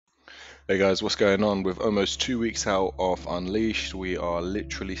Hey guys, what's going on? With almost 2 weeks out of Unleashed, we are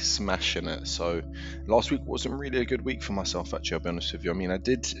literally smashing it. So last week wasn't really a good week for myself, actually, I'll be honest with you. I mean, I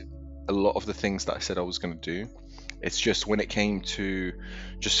did a lot of the things that I said I was going to do. It's just when it came to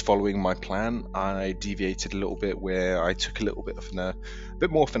just following my plan, I deviated a little bit where I took a little bit of a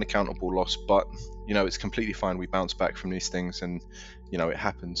bit more of an accountable loss, but it's completely fine. We bounce back from these things, and it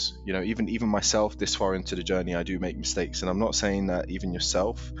happens. Even myself this far into the journey, I do make mistakes, and I'm not saying that even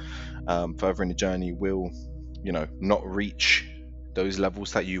yourself further in the journey will not reach those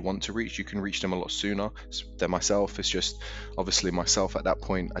levels that you want to reach. You can reach them a lot sooner than myself. It's just obviously myself at that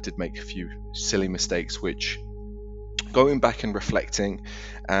point, I did make a few silly mistakes, which going back and reflecting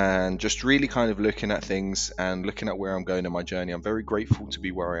and just really kind of looking at things and looking at where I'm going in my journey, I'm very grateful to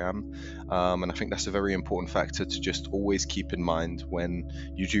be where I am, and I think that's a very important factor to just always keep in mind when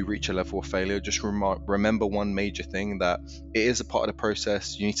you do reach a level of failure. Just remember one major thing, that it is a part of the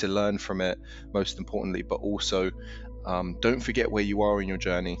process. You need to learn from it, most importantly, but also don't forget where you are in your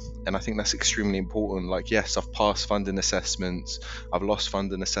journey. And I think that's extremely important. Like, yes, I've passed funding assessments, I've lost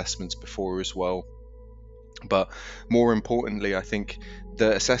funding assessments before as well, but more importantly, I think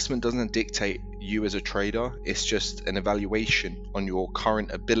the assessment doesn't dictate you as a trader. It's just an evaluation on your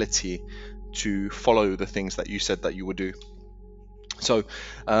current ability to follow the things that you said that you would do. So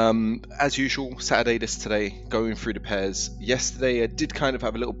as usual, Saturday this today, going through the pairs. Yesterday I did kind of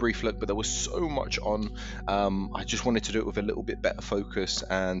have a little brief look, but there was so much on. I just wanted to do it with a little bit better focus,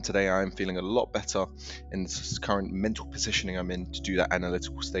 and today I'm feeling a lot better in this current mental positioning I'm in to do that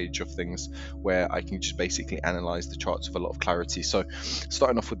analytical stage of things, where I can just basically analyze the charts with a lot of clarity. So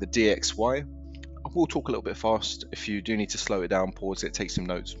starting off with the DXY, we'll talk a little bit fast. If you do need to slow it down, pause it, take some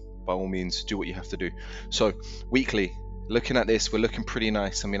notes, by all means do what you have to do. So weekly, looking at this, we're looking pretty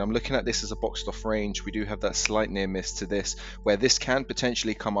nice. I mean, I'm looking at this as a boxed off range. We do have that slight near miss to this, where this can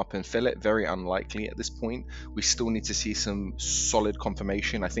potentially come up and fill it. Very unlikely at this point. We still need to see some solid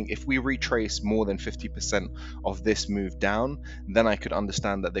confirmation. I think if we retrace more than 50% of this move down, then I could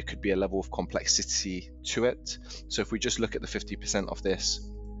understand that there could be a level of complexity to it. So if we just look at the 50% of this,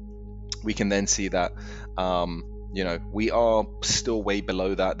 we can then see that we are still way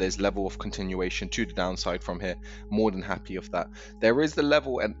below that. There's level of continuation to the downside from here. More than happy of that. There is the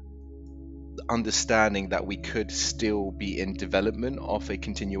level and understanding that we could still be in development of a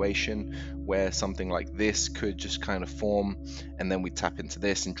continuation, where something like this could just kind of form, and then we tap into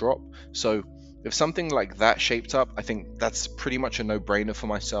this and drop. So if something like that shaped up, I think that's pretty much a no-brainer for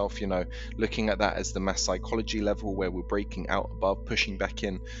myself. Looking at that as the mass psychology level, where we're breaking out above, pushing back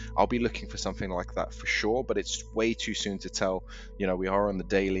in, I'll be looking for something like that for sure, but it's way too soon to tell. We are on the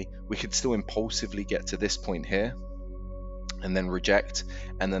daily. We could still impulsively get to this point here and then reject,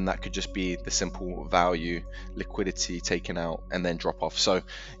 and then that could just be the simple value liquidity taken out and then drop off. So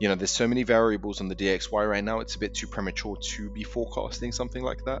there's so many variables on the DXY right now, it's a bit too premature to be forecasting something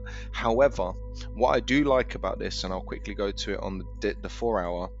like that. However, what I do like about this, and I'll quickly go to it on the 4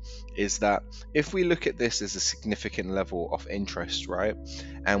 hour, is that if we look at this as a significant level of interest, right,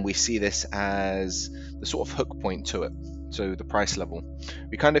 and we see this as the sort of hook point to it, so the price level,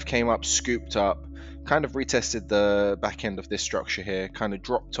 we kind of came up, scooped up, kind of retested the back end of this structure here, kind of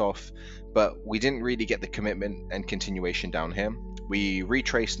dropped off, but we didn't really get the commitment and continuation down here. We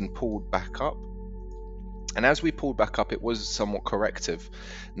retraced and pulled back up, and as we pulled back up, it was somewhat corrective.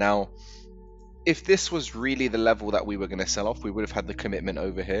 Now, if this was really the level that we were going to sell off, we would have had the commitment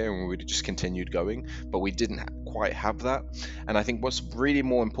over here and we would have just continued going, but we didn't quite have that. And I think what's really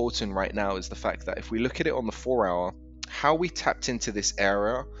more important right now is the fact that if we look at it on the 4 hour, how we tapped into this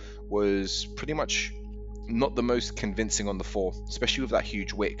area was pretty much not the most convincing on the 4, especially with that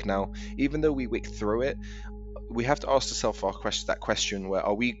huge wick. Now, even though we wick through it, we have to ask ourselves that question, where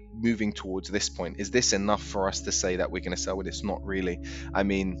are we moving towards this point? Is this enough for us to say that we're going to sell it? It's not really. I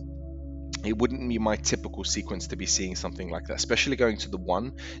mean, it wouldn't be my typical sequence to be seeing something like that, especially going to the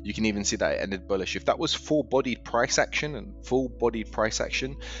 1. You can even see that it ended bullish. If that was full-bodied price action,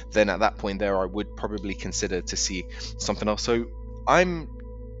 then at that point there I would probably consider to see something else. So I'm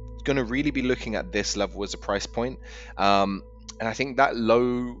going to really be looking at this level as a price point, and I think that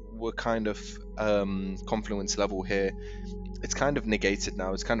low were kind of confluence level here, it's kind of negated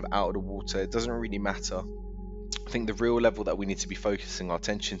now. It's kind of out of the water. It doesn't really matter. I think the real level that we need to be focusing our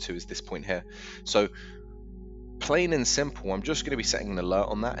attention to is this point here. So plain and simple, I'm just going to be setting an alert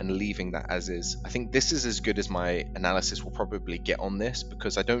on that and leaving that as is. I think this is as good as my analysis will probably get on this,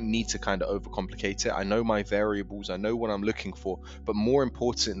 because I don't need to kind of overcomplicate it. I know my variables, I know what I'm looking for, but more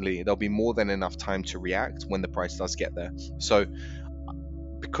importantly, there'll be more than enough time to react when the price does get there. So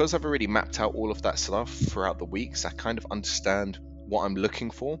because I've already mapped out all of that stuff throughout the weeks, I kind of understand what I'm looking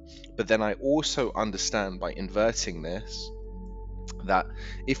for. But then I also understand by inverting this that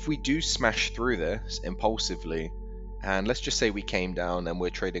if we do smash through this impulsively, and let's just say we came down and we're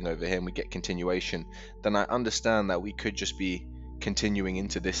trading over here and we get continuation, then I understand that we could just be continuing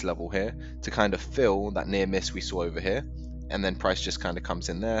into this level here to kind of fill that near miss we saw over here, and then price just kind of comes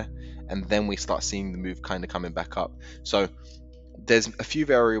in there, and then we start seeing the move kind of coming back up. So there's a few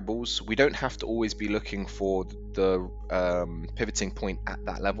variables. We don't have to always be looking for the pivoting point at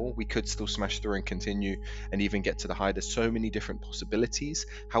that level. We could still smash through and continue and even get to the high. There's so many different possibilities.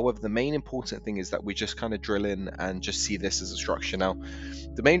 However, the main important thing is that we just kind of drill in and just see this as a structure. Now,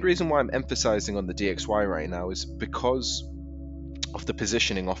 the main reason why I'm emphasizing on the DXY right now is because of the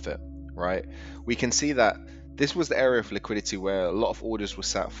positioning of it, right? We can see that this was the area of liquidity where a lot of orders were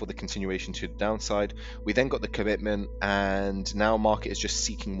sat for the continuation to the downside. We then got the commitment, and now market is just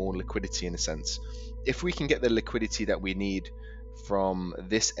seeking more liquidity in a sense. If we can get the liquidity that we need from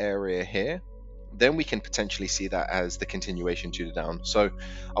this area here, then we can potentially see that as the continuation to the down. So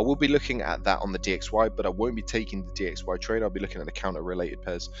I will be looking at that on the DXY, but I won't be taking the DXY trade. I'll be looking at the counter related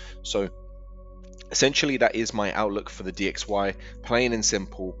pairs. So essentially that is my outlook for the DXY, plain and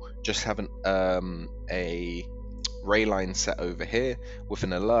simple. Just have a ray line set over here with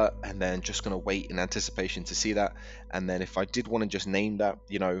an alert, and then just going to wait in anticipation to see that. And then if I did want to just name that,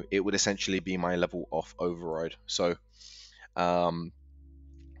 you know, it would essentially be my level of override. So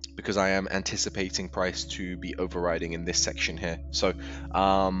because I am anticipating price to be overriding in this section here. So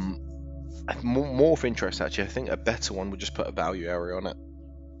more of interest actually, I think a better one would just put a value area on it.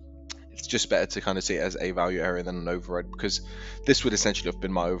 It's just better to kind of see it as a value area than an override, because this would essentially have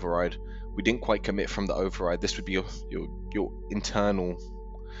been my override. We didn't quite commit from the override. This would be your internal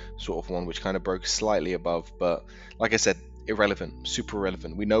sort of one, which kind of broke slightly above, but like I said, irrelevant, super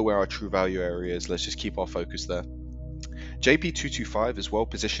irrelevant. We know where our true value area is. Let's just keep our focus there. JP225 as well,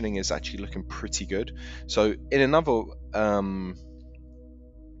 positioning is actually looking pretty good. So in another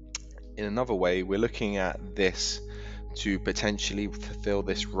way, we're looking at this to potentially fulfill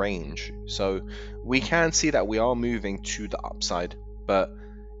this range. So we can see that we are moving to the upside, but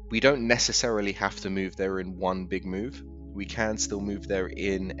we don't necessarily have to move there in one big move. We can still move there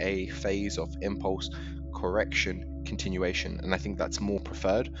in a phase of impulse, correction, continuation, and I think that's more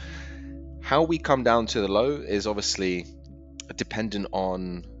preferred. How we come down to the low is obviously dependent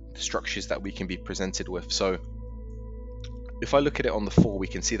on the structures that we can be presented with. So if I look at it on the 4, we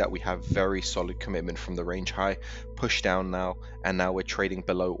can see that we have very solid commitment from the range high, push down now, and now we're trading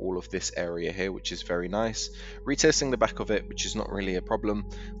below all of this area here, which is very nice. Retesting the back of it, which is not really a problem.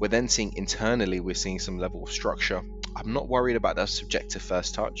 We're then seeing internally, we're seeing some level of structure. I'm not worried about that subjective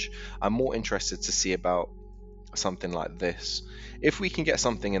first touch. I'm more interested to see about something like this. If we can get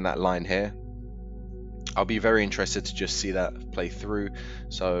something in that line here, I'll be very interested to just see that play through.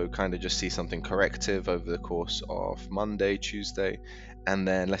 So kind of just see something corrective over the course of Monday, Tuesday, and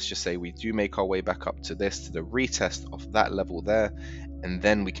then let's just say we do make our way back up to this, to the retest of that level there, and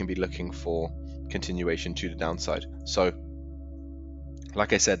then we can be looking for continuation to the downside. So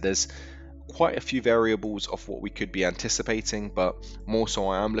like I said, there's quite a few variables of what we could be anticipating, but more so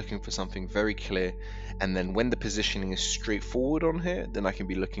I am looking for something very clear. And then when the positioning is straightforward on here, then I can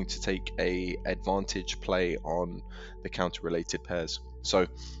be looking to take a advantage play on the counter related pairs. So it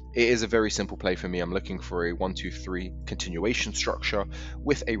is a very simple play for me. I'm looking for a 1, 2, 3 continuation structure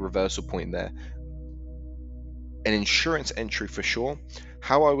with a reversal point there. An insurance entry for sure.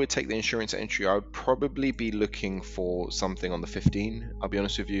 How I would take the insurance entry, I would probably be looking for something on the 15. I'll be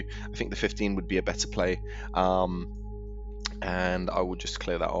honest with you, I think the 15 would be a better play. And I will just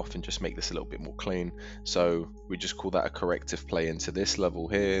clear that off and just make this a little bit more clean. So we just call that a corrective play into this level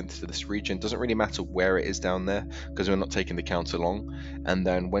here, into this region. Doesn't really matter where it is down there because we're not taking the counter long. And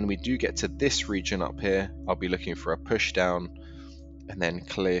then when we do get to this region up here, I'll be looking for a push down and then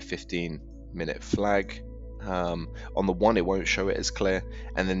clear 15-minute flag. On the 1 it won't show it as clear,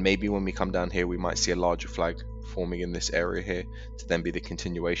 and then maybe when we come down here we might see a larger flag forming in this area here to then be the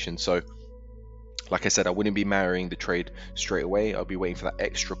continuation. So like I said, I wouldn't be marrying the trade straight away. I'll be waiting for that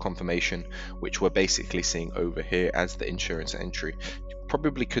extra confirmation, which we're basically seeing over here as the insurance entry. You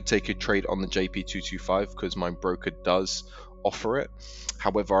probably could take a trade on the JP225 because my broker does offer it.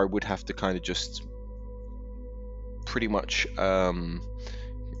 However, I would have to kind of just pretty much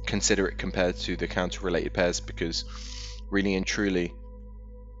consider it compared to the counter related pairs, because really and truly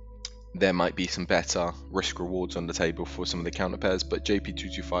there might be some better risk rewards on the table for some of the counter pairs, but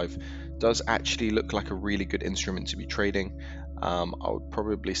JP225 does actually look like a really good instrument to be trading. I would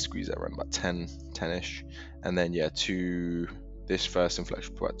probably squeeze that around about 10-ish, and then yeah, to this first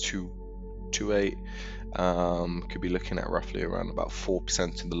inflection about 2 0.28. Could be looking at roughly around about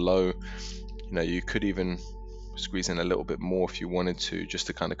 4% to the low. You know, you could even squeeze in a little bit more if you wanted to, just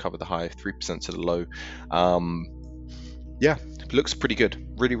to kind of cover the high, 3% to the low. Yeah, it looks pretty good.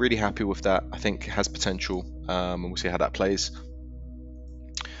 Really happy with that. I think it has potential, and we'll see how that plays.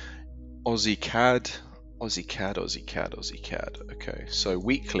 Aussie CAD. Okay, so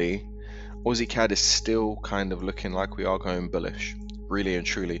weekly, Aussie CAD is still kind of looking like we are going bullish, really and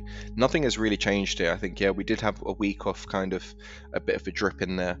truly. Nothing has really changed here. I think, yeah, we did have a week off, kind of a bit of a drip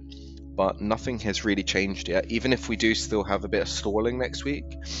in there, but nothing has really changed yet. Even if we do still have a bit of stalling next week,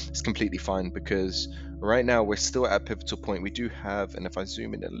 it's completely fine, because right now we're still at a pivotal point. We do have, and if I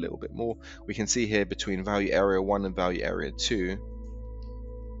zoom in a little bit more, we can see here between value area 1 and value area 2,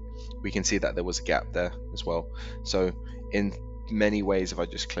 we can see that there was a gap there as well. So in many ways, if I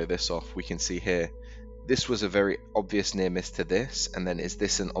just clear this off, we can see here, this was a very obvious near miss to this, and then is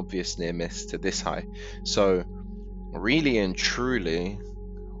this an obvious near miss to this high? So really and truly,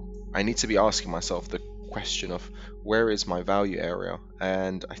 I need to be asking myself the question of, where is my value area?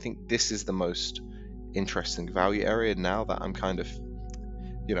 And I think this is the most interesting value area now that I'm kind of,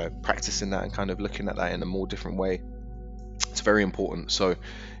 you know, practicing that and kind of looking at that in a more different way. It's very important. So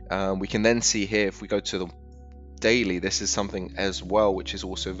we can then see here, if we go to the daily, this is something as well which is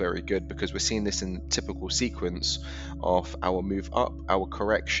also very good, because we're seeing this in typical sequence of our move up, our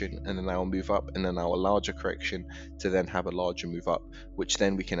correction, and then our move up, and then our larger correction to then have a larger move up, which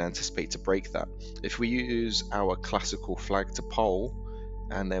then we can anticipate to break that. If we use our classical flag to pole,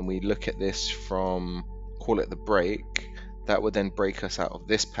 and then we look at this from, call it the break, that would then break us out of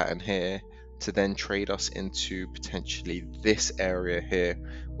this pattern here to then trade us into potentially this area here,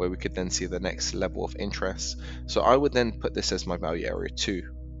 where we could then see the next level of interest. So I would then put this as my value area 2.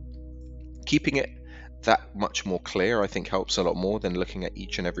 Keeping it that much more clear, I think, helps a lot more than looking at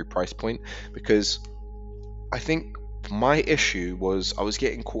each and every price point, because I think my issue was I was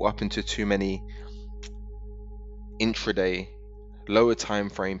getting caught up into too many intraday lower time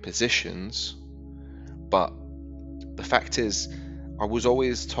frame positions. But the fact is, I was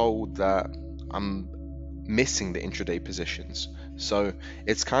always told that I'm missing the intraday positions. So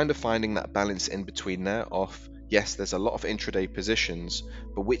it's kind of finding that balance in between there of, yes, there's a lot of intraday positions,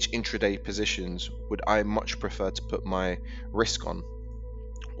 but which intraday positions would I much prefer to put my risk on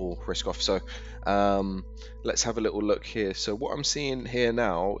or risk off? So let's have a little look here. So what I'm seeing here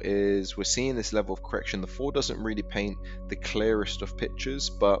now is we're seeing this level of correction. The 4 doesn't really paint the clearest of pictures,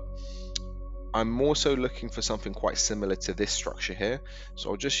 but I'm more so looking for something quite similar to this structure here. So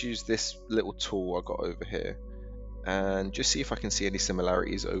I'll just use this little tool I got over here and just see if I can see any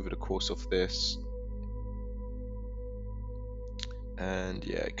similarities over the course of this. And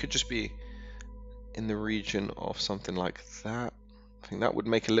yeah, it could just be in the region of something like that. I think that would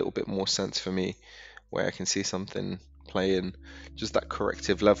make a little bit more sense for me, where I can see something playing just that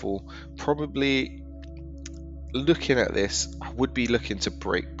corrective level. Probably looking at this, I would be looking to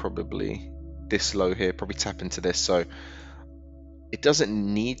break probably this low here, probably tap into this. So it doesn't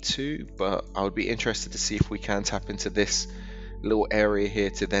need to, but I would be interested to see if we can tap into this little area here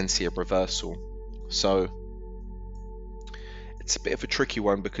to then see a reversal. So it's a bit of a tricky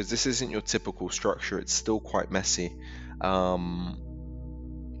one, because this isn't your typical structure. It's still quite messy.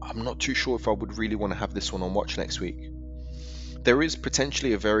 I'm not too sure if I would really want to have this one on watch next week. There is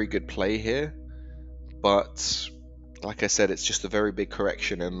potentially a very good play here, but like I said, it's just a very big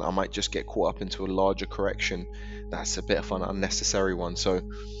correction, and I might just get caught up into a larger correction. That's a bit of an unnecessary one, so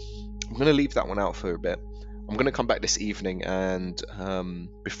I'm going to leave that one out for a bit. I'm going to come back this evening, and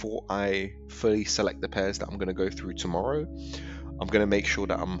before I fully select the pairs that I'm going to go through tomorrow, I'm going to make sure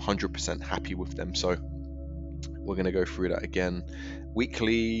that I'm 100% happy with them. So we're going to go through that again.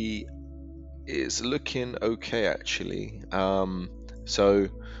 Weekly is looking okay, actually. So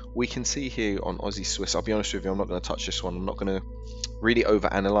we can see here on Aussie Swiss, I'll be honest with you, I'm not going to touch this one. I'm not going to really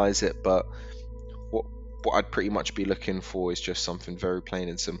overanalyze it, but what I'd pretty much be looking for is just something very plain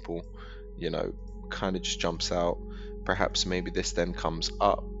and simple, you know, kind of just jumps out. Perhaps maybe this then comes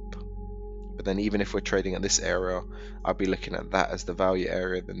up, but then even if we're trading at this area, I'd be looking at that as the value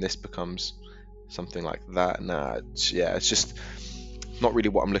area. Then this becomes something like that. It's just not really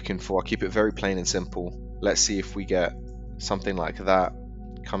what I'm looking for. I'll keep it very plain and simple. Let's see if we get something like that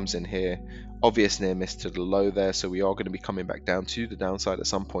comes in here. Obvious near miss to the low there, so we are going to be coming back down to the downside at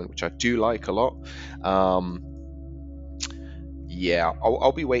some point, which I do like a lot. Yeah,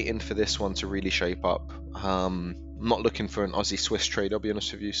 I'll be waiting for this one to really shape up. I'm not looking for an Aussie Swiss trade, I'll be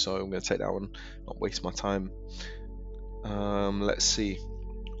honest with you, so I'm going to take that one, not waste my time. Let's see.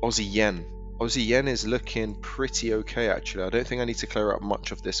 Aussie yen. Obviously, yen is looking pretty okay, actually. I don't think I need to clear up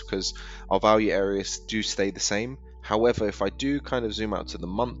much of this because our value areas do stay the same. However, if I do kind of zoom out to the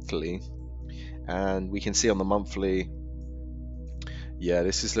monthly, and we can see on the monthly, yeah,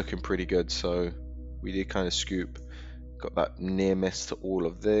 this is looking pretty good. So we did kind of scoop, got that near miss to all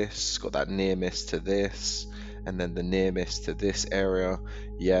of this, got that near miss to this, and then the near miss to this area.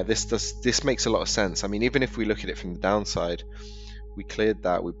 Yeah, this makes a lot of sense. I mean, even if we look at it from the downside, we cleared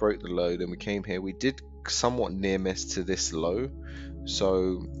that, we broke the low, then we came here, we did somewhat near miss to this low,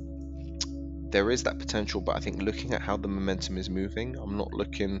 so there is that potential. But I think looking at how the momentum is moving, I'm not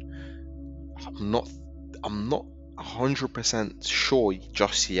 100% sure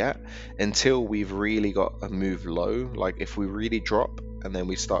just yet until we've really got a move low. Like if we really drop and then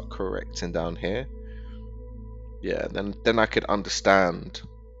we start correcting down here, yeah, then I could understand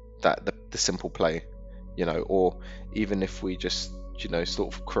that the simple play, you know. Or even if we just, you know,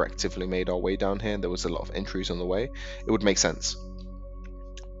 sort of correctively made our way down here and there was a lot of entries on the way, it would make sense.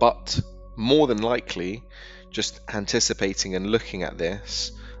 But more than likely, just anticipating and looking at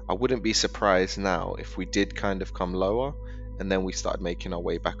this, I wouldn't be surprised now if we did kind of come lower and then we started making our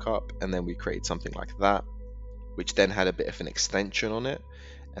way back up and then we created something like that, which then had a bit of an extension on it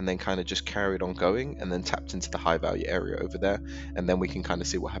and then kind of just carried on going and then tapped into the high value area over there, and then we can kind of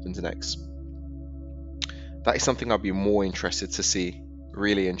see what happens next. That is something I'd be more interested to see,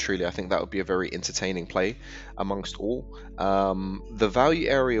 really and truly. I think that would be a very entertaining play amongst all. The value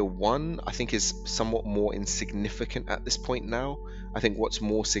area 1 I think is somewhat more insignificant at this point now. I think what's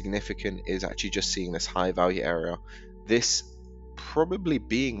more significant is actually just seeing this high value area, this probably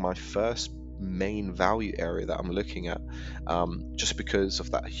being my first main value area that I'm looking at, just because of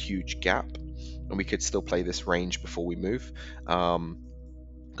that huge gap, and we could still play this range before we move.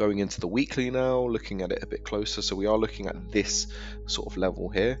 Going into the weekly now, looking at it a bit closer, so we are looking at this sort of level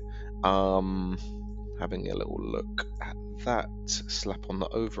here. Having a little look at that, slap on the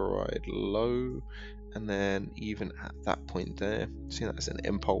override low, and then even at that point there, see that as an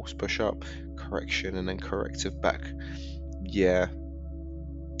impulse push up, correction, and then corrective back. Yeah,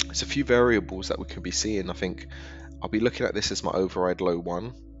 there's a few variables that we could be seeing. I think I'll be looking at this as my override low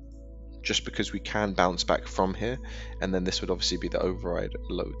 1, just because we can bounce back from here, and then this would obviously be the override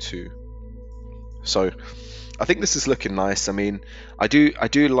low 2. So I think this is looking nice. I mean, I do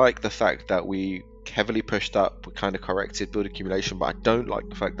like the fact that we heavily pushed up, we kind of corrected, build accumulation, but I don't like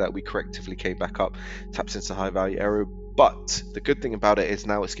the fact that we correctively came back up, taps into high value area. But the good thing about it is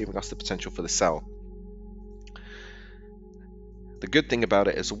now it's giving us the potential for the sell. The good thing about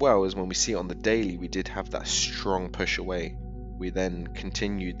it as well is when we see it on the daily, we did have that strong push away. We then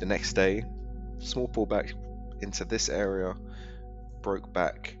continued the next day, small pullback into this area, broke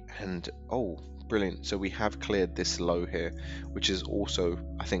back, and oh, brilliant. So we have cleared this low here, which is also,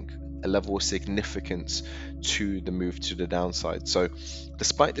 I think, a level of significance to the move to the downside. So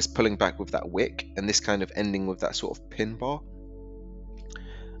despite this pulling back with that wick and this kind of ending with that sort of pin bar,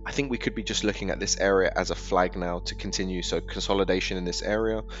 I think we could be just looking at this area as a flag now to continue. So consolidation in this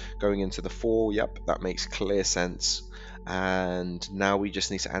area, going into the 4, yep, that makes clear sense. And now we just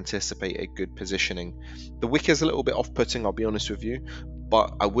need to anticipate a good positioning. The wick is a little bit off-putting, I'll be honest with you,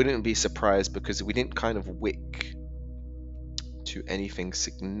 but I wouldn't be surprised because we didn't kind of wick to anything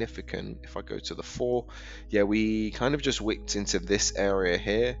significant. If I go to the 4, yeah, we kind of just wicked into this area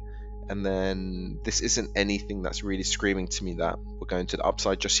here, and then this isn't anything that's really screaming to me that we're going to the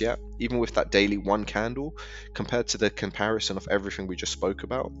upside just yet, even with that daily 1 candle compared to the comparison of everything we just spoke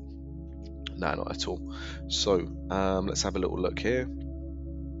about. No, not at all. So let's have a little look here.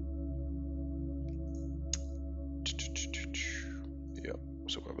 Yep,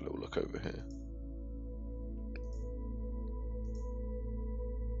 so we'll have a little look over here.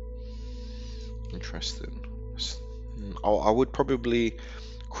 Interesting. I would probably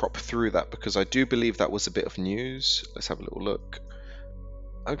crop through that because I do believe that was a bit of news. Let's have a little look.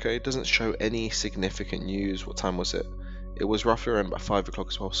 Okay, it doesn't show any significant news. What time was it? It was roughly around about 5 o'clock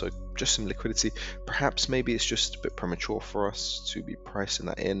as well, so just some liquidity. Perhaps maybe it's just a bit premature for us to be pricing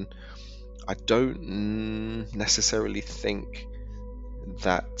that in. I don't necessarily think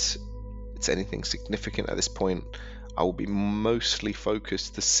that it's anything significant at this point. I will be mostly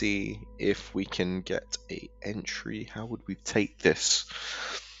focused to see if we can get an entry. How would we take this?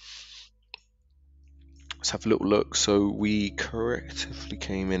 Let's have a little look. So we correctively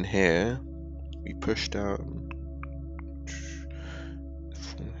came in here. We pushed down.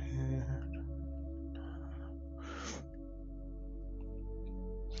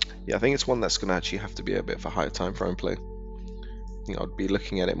 Yeah, I think it's one that's going to actually have to be a bit of a higher time frame play. I think I'd be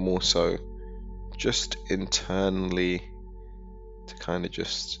looking at it more so just internally to kind of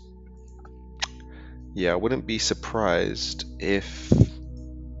just Yeah, I wouldn't be surprised if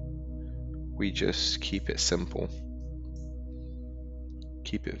we just keep it simple.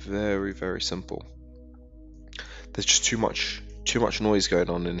 Keep it very, very simple. There's just too much noise going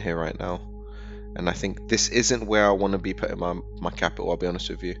on in here right now. And I think this isn't where I want to be putting my capital, I'll be honest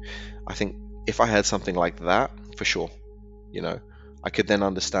with you. I think if I had something like that, for sure, you know, I could then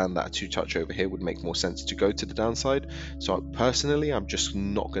understand that a 2-touch over here would make more sense to go to the downside. So personally, I'm just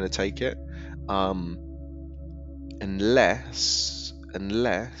not going to take it.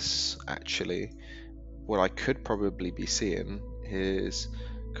 Unless actually, what I could probably be seeing is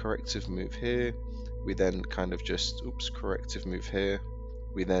corrective move here. We then kind of just, corrective move here.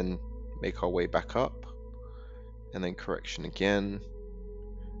 We then make our way back up, and then correction again,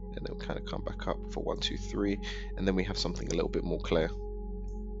 and then kind of come back up for 1, 2, 3, and then we have something a little bit more clear,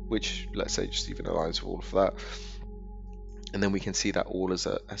 which let's say just even aligns with all of that, and then we can see that all as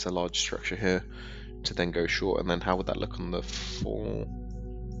a large structure here to then go short. And then how would that look on the 4?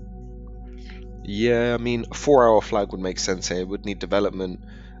 Yeah, I mean, a 4-hour flag would make sense here. It would need development.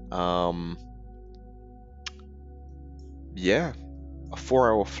 Yeah, a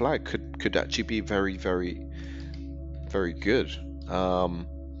 4-hour flag could actually be very, very, very good.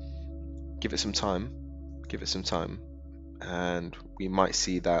 Give it some time, and we might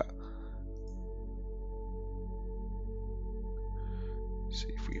see that. See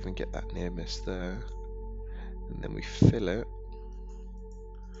if we even get that near miss there, and then we fill it.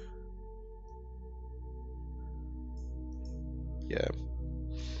 Yeah,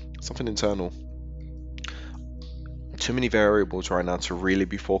 something internal. Too many variables right now to really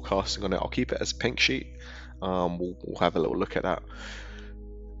be forecasting on it. I'll keep it as a pink sheet. We'll have a little look at that.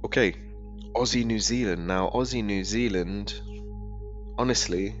 Okay, Aussie New Zealand. Now, Aussie New Zealand,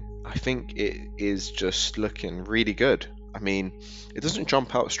 honestly, I think it is just looking really good. I mean, it doesn't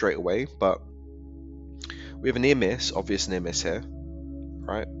jump out straight away, but we have a near miss, obvious near miss here,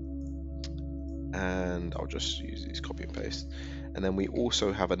 right? And I'll just use these copy and paste. And then we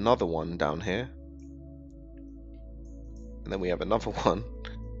also have another one down here. And then we have another one,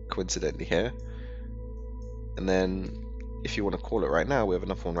 coincidentally, here. And then, if you want to call it right now, we have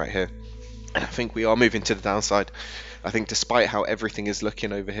another one right here. And I think we are moving to the downside. I think despite how everything is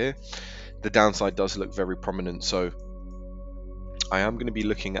looking over here, the downside does look very prominent. So I am going to be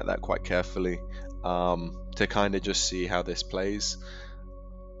looking at that quite carefully to kind of just see how this plays.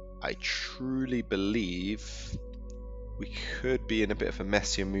 I truly believe we could be in a bit of a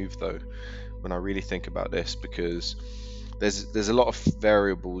messier move though, when I really think about this, because there's a lot of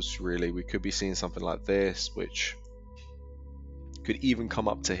variables really. We could be seeing something like this, which could even come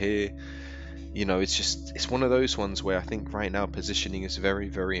up to here. You know, it's one of those ones where I think right now positioning is very,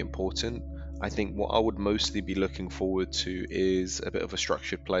 very important. I think what I would mostly be looking forward to is a bit of a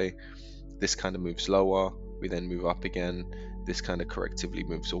structured play. This kind of moves lower, we then move up again. This kind of correctively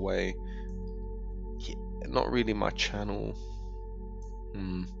moves away. Not really my channel.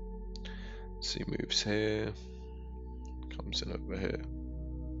 See, moves here, comes in over here,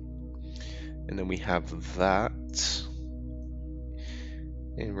 and then we have that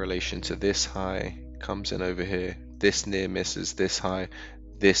in relation to this high, comes in over here. This near misses this high,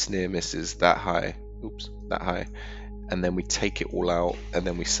 this near misses that high, that high, and then we take it all out and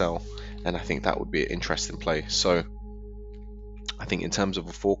then we sell. And I think that would be an interesting play. So I think in terms of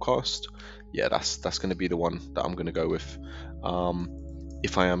a forecast, yeah, that's going to be the one that I'm going to go with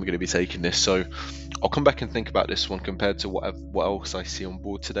if I am going to be taking this. So I'll come back and think about this one compared to what else I see on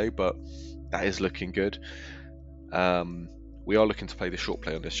board today, but that is looking good. We are looking to play the short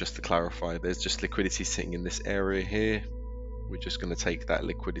play on this, just to clarify. There's just liquidity sitting in this area here. We're just going to take that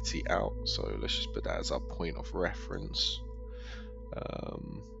liquidity out. So let's just put that as our point of reference.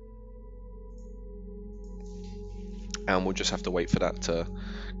 And we'll just have to wait for that to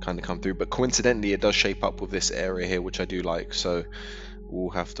kind of come through. But coincidentally, it does shape up with this area here, which I do like. So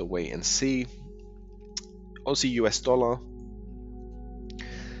we'll have to wait and see. Aussie US dollar.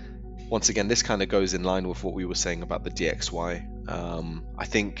 Once again, this kind of goes in line with what we were saying about the DXY. I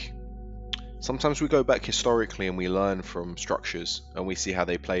think sometimes we go back historically and we learn from structures and we see how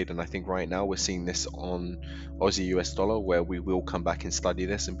they played. And I think right now we're seeing this on Aussie US dollar, where we will come back and study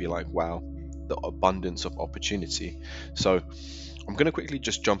this and be like, wow, the abundance of opportunity. So I'm going to quickly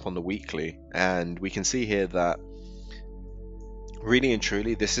just jump on the weekly, and we can see here that really and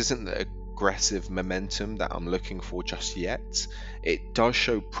truly this isn't the aggressive momentum that I'm looking for just yet. It does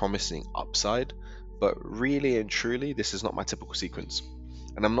show promising upside, but really and truly this is not my typical sequence,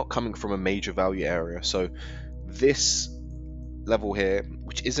 and I'm not coming from a major value area. So this level here,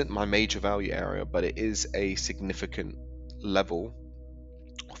 which isn't my major value area, but it is a significant level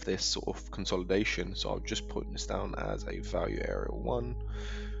of this sort of consolidation. So I'll just put this down as a value area 1.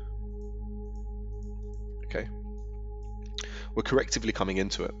 Okay, we're correctively coming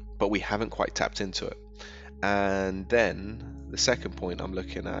into it, but we haven't quite tapped into it. And then the second point I'm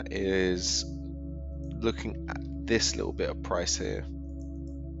looking at is looking at this little bit of price here.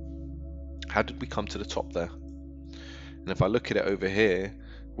 How did we come to the top there? And if I look at it over here,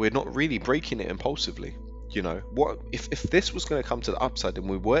 we're not really breaking it impulsively. You know, what if this was going to come to the upside and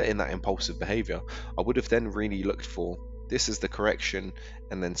we were in that impulsive behavior, I would have then really looked for this is the correction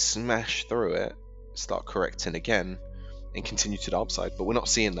and then smash through it, start correcting again and continue to the upside. But we're not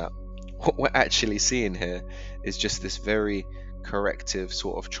seeing that. What we're actually seeing here is just this very corrective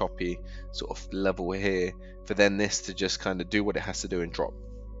sort of choppy sort of level here for then this to just kind of do what it has to do and drop.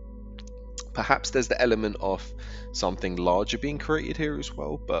 Perhaps there's the element of something larger being created here as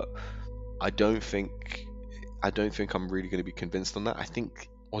well, but I don't think I'm really going to be convinced on that. I think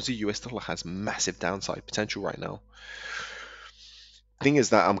Aussie US dollar has massive downside potential right now. Thing is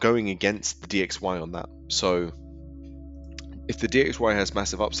that I'm going against the DXY on that. So if the DXY has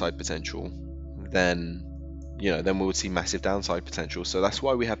massive upside potential, then then we would see massive downside potential. So that's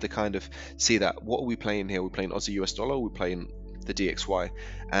why we have to kind of see that. What are we playing here? We're playing Aussie US dollar, we're playing the DXY,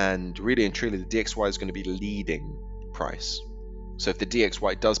 and really and truly the DXY is going to be leading price. So if the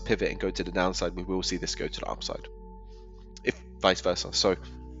DXY does pivot and go to the downside, we will see this go to the upside, if vice versa. So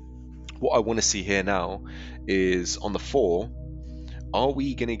what I want to see here now is on the 4, are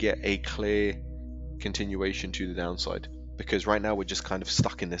we going to get a clear continuation to the downside? Because right now we're just kind of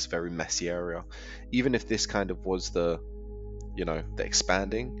stuck in this very messy area. Even if this kind of was the the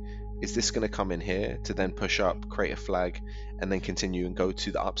expanding, is this going to come in here to then push up, create a flag, and then continue and go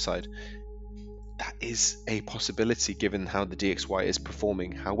to the upside? That is a possibility given how the DXY is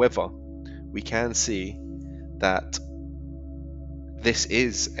performing. However, we can see that this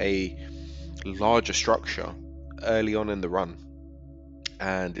is a larger structure early on in the run,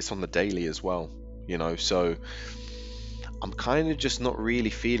 and it's on the daily as well, so I'm kind of just not really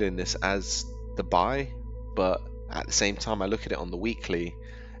feeling this as the buy, but at the same time I look at it on the weekly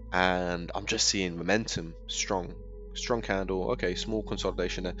and I'm just seeing momentum, strong candle, okay, small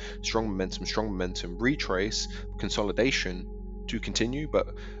consolidation there, strong momentum, retrace, consolidation to continue,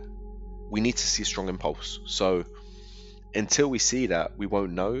 but we need to see a strong impulse. So until we see that, we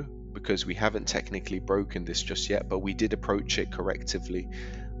won't know, because we haven't technically broken this just yet, but we did approach it correctively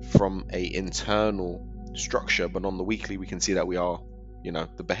from a internal structure. But on the weekly we can see that we are,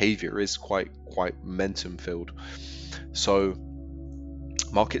 the behavior is quite momentum filled. So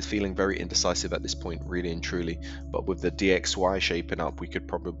market's feeling very indecisive at this point, really and truly, but with the DXY shaping up, we could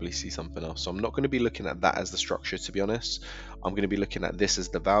probably see something else. So I'm not going to be looking at that as the structure, to be honest. I'm going to be looking at this as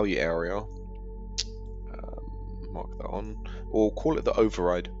the value area, mark that on, or call it the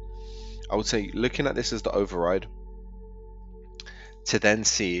override. I would say looking at this as the override to then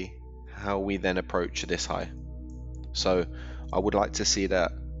see how we then approach this high. So I would like to see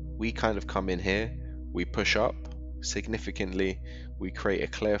that we kind of come in here, we push up significantly, we create a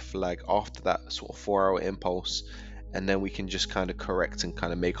clear flag after that sort of 4-hour impulse, and then we can just kind of correct and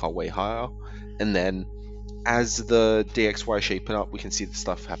kind of make our way higher. And then as the DXY shaping up, we can see the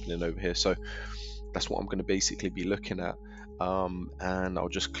stuff happening over here. So that's what I'm going to basically be looking at, and I'll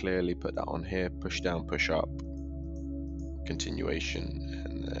just clearly put that on here: push down, push up, continuation,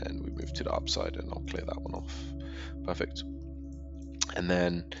 and then we move to the upside, and I'll clear that one off. Perfect. And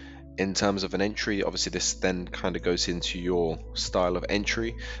then in terms of an entry, obviously this then kind of goes into your style of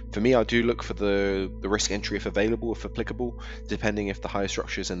entry. For me, I do look for the risk entry if available, if applicable, depending if the higher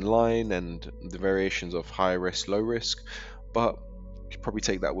structure is in line and the variations of high risk, low risk. But you could probably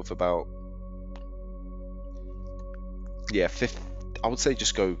take that with about, yeah, I would say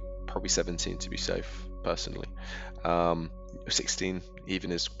just go probably 17 to be safe, personally. 16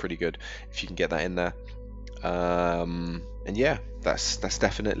 even is pretty good if you can get that in there. And yeah, that's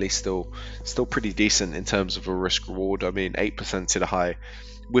definitely still pretty decent in terms of a risk reward. I mean, 8% to the high,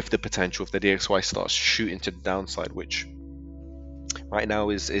 with the potential if the DXY starts shooting to the downside, which right now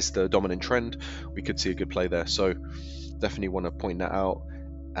is the dominant trend, we could see a good play there. So definitely want to point that out.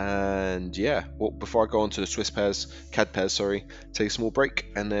 And yeah, well, before I go on to the CAD pairs, take a small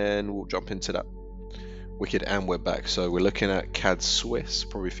break and then we'll jump into that. Wicked, and we're back. So we're looking at CAD Swiss.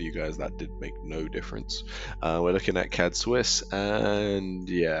 Probably for you guys that did make no difference. We're looking at CAD Swiss, and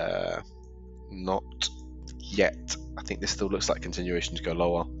yeah, not yet. I think this still looks like continuation to go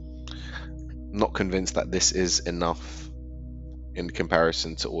lower. Not convinced that this is enough in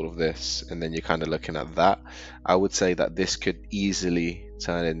comparison to all of this, and then you're kind of looking at that. I would say that this could easily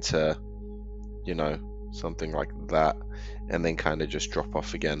turn into, something like that, and then kind of just drop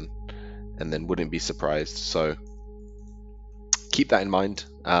off again, and then wouldn't be surprised. So keep that in mind.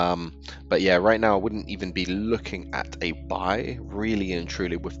 But yeah, right now I wouldn't even be looking at a buy, really and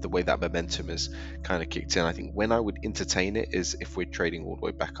truly, with the way that momentum is kind of kicked in. I think when I would entertain it is if we're trading all the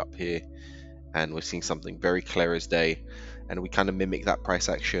way back up here and we're seeing something very clear as day, and we kind of mimic that price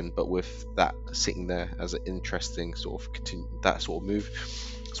action, but with that sitting there as an interesting sort of that sort of move.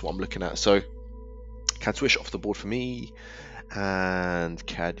 That's what I'm looking at. So CAD Swish off the board for me, and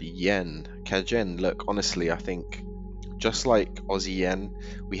CAD Yen. CAD Yen, look, honestly, I think just like Aussie Yen,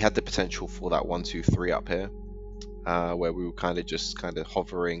 we had the potential for that 1, 2, 3 up here, where we were kind of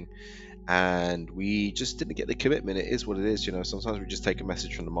hovering, and we just didn't get the commitment. It is what it is, you know. Sometimes we just take a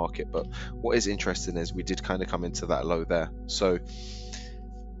message from the market, but what is interesting is we did kind of come into that low there. So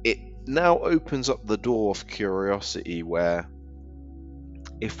it now opens up the door of curiosity, where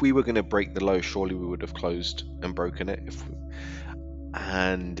if we were going to break the low, surely we would have closed and broken it.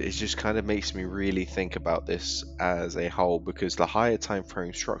 And it just kind of makes me really think about this as a whole, because the higher time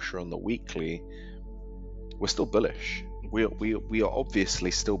frame structure on the weekly, we're still bullish. We are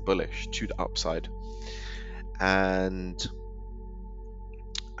obviously still bullish to the upside, and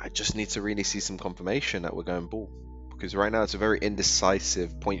I just need to really see some confirmation that we're going bull, because right now it's a very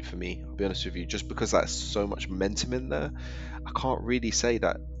indecisive point for me. I'll be honest with you, just because that's so much momentum in there, I can't really say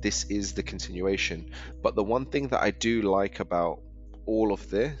that this is the continuation. But the one thing that I do like about all of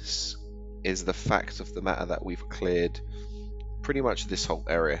this is the fact of the matter that we've cleared pretty much this whole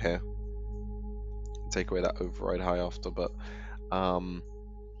area here. Take away that override high after, but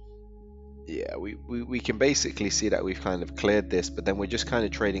yeah, we can basically see that we've kind of cleared this, but then we're just kind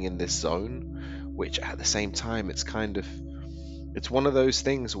of trading in this zone, which at the same time, it's one of those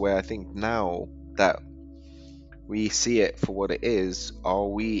things where I think now that we see it for what it is, are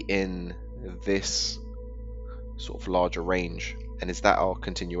we in this sort of larger range, and is that our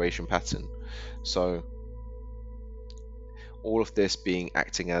continuation pattern? So all of this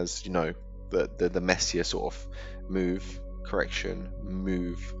acting as, you know, the messier sort of move, correction,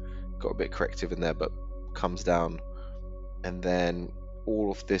 move, got a bit corrective in there, but comes down, and then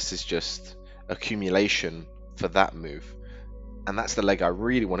all of this is just accumulation for that move, and that's the leg I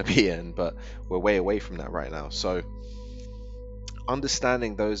really want to be in, but we're way away from that right now. So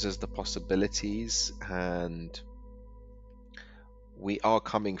understanding those as the possibilities, and we are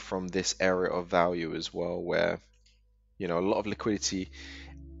coming from this area of value as well, where, you know, a lot of liquidity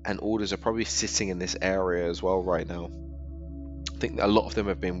and orders are probably sitting in this area as well right now. I think a lot of them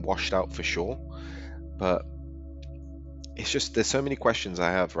have been washed out for sure, but it's just, there's so many questions I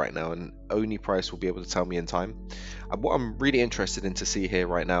have right now, and only price will be able to tell me in time. And what I'm really interested in to see here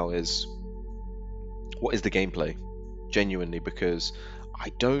right now is what is the gameplay, genuinely, because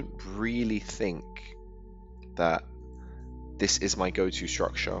I don't really think that this is my go-to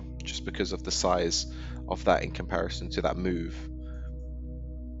structure, just because of the size of that in comparison to that move.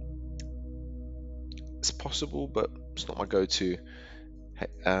 It's possible, but it's not my go-to.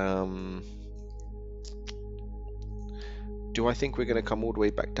 Do I think we're going to come all the way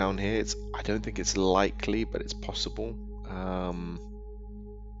back down here? I don't think it's likely, but it's possible.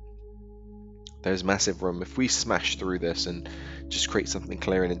 There's massive room. If we smash through this and just create something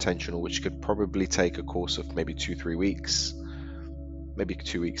clear and intentional, which could probably take a course of maybe 2-3 weeks, maybe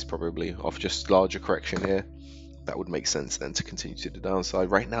 2 weeks probably, of just larger correction here, that would make sense then to continue to the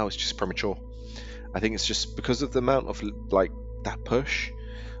downside. Right now it's just premature. I think it's just because of the amount of like that push,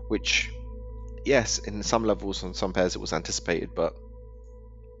 which yes, in some levels on some pairs it was anticipated, but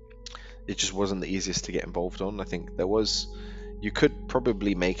it just wasn't the easiest to get involved on. I think you could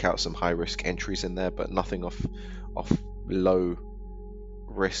probably make out some high risk entries in there, but nothing of low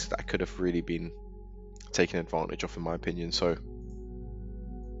risk that could have really been taken advantage of, in my opinion. So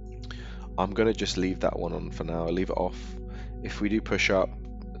I'm gonna just leave that one on for now. I'll leave it off. If we do push up,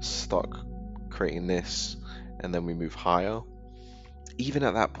 start creating this, and then we move higher, even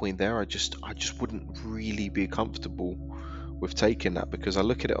at that point there, I just wouldn't really be comfortable with taking that, because I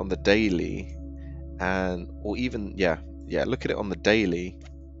look at it on the daily, and or even look at it on the daily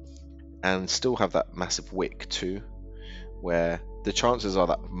and still have that massive wick too, where the chances are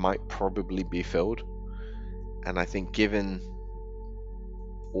that might probably be filled. And I think given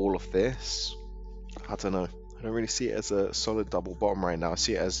all of this, I don't know, I don't really see it as a solid double bottom right now. I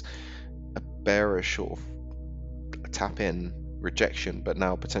see it as a bearish sort of tap in rejection, but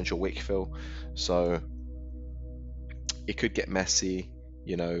now potential wick fill. So it could get messy,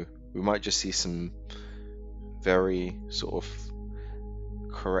 you know. We might just see some very sort of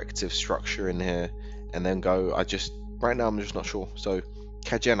corrective structure in here and then go. Right now I'm just not sure. So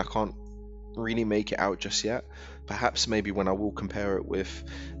CAD Yen, I can't really make it out just yet. Perhaps maybe when I will compare it with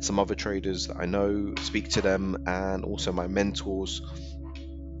some other traders that I know, speak to them, and also my mentors,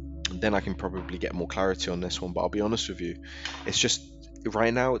 then I can probably get more clarity on this one. But I'll be honest with you, it's just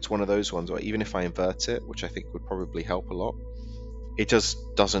right now it's one of those ones where even if I invert it, which I think would probably help a lot, it just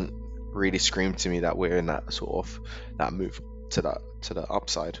doesn't really scream to me that we're in that sort of that move to the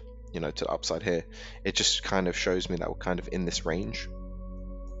upside, to the upside here. It just kind of shows me that we're kind of in this range,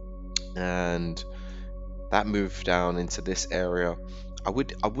 and that move down into this area, I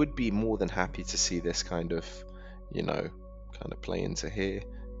would be more than happy to see this kind of play into here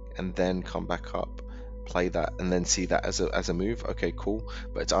and then come back up, play that, and then see that as a move. Okay, cool,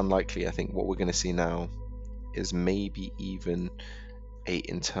 but it's unlikely. I think what we're going to see now is maybe even a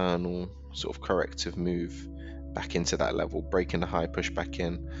internal sort of corrective move back into that level, breaking the high, push back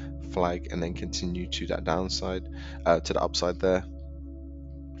in, flag, and then continue to that downside, to the upside there.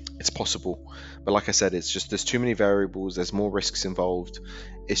 It's possible, but like I said, it's just there's too many variables, there's more risks involved.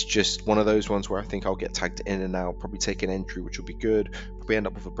 It's just one of those ones where I think I'll get tagged in and out, probably take an entry, which will be good, probably end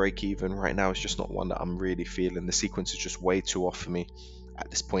up with a break even. Right now it's just not one that I'm really feeling. The sequence is just way too off for me at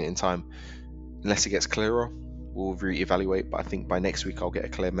this point in time. Unless it gets clearer, we'll reevaluate, but I think by next week I'll get a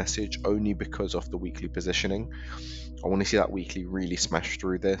clear message, only because of the weekly positioning. I want to see that weekly really smash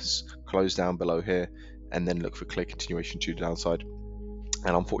through this, close down below here, and then look for clear continuation to the downside.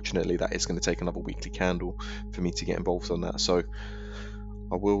 And unfortunately that is going to take another weekly candle for me to get involved on that, so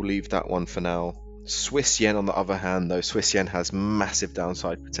I will leave that one for now. Swiss yen on the other hand though, Swiss yen has massive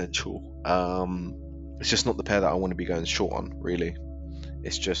downside potential. It's just not the pair that I want to be going short on, really.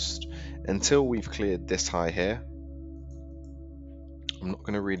 It's just until we've cleared this high here, I'm not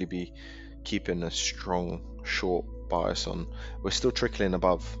going to really be keeping a strong short bias on. We're still trickling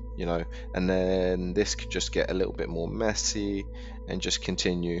above, and then this could just get a little bit more messy and just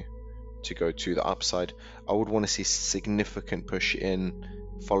continue to go to the upside. I would want to see significant push in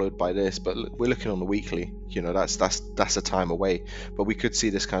followed by this, but we're looking on the weekly, that's a time away, but we could see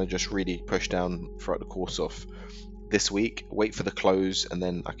this kind of just really push down throughout the course of this week, wait for the close, and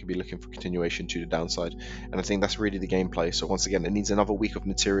then I could be looking for continuation to the downside. And I think that's really the gameplay. So once again, it needs another week of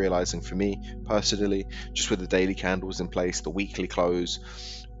materializing for me personally, just with the daily candles in place, the weekly close.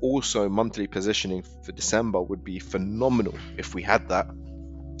 Also, monthly positioning for December would be phenomenal if we had that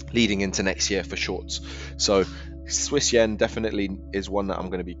leading into next year for shorts. So Swiss yen definitely is one that I'm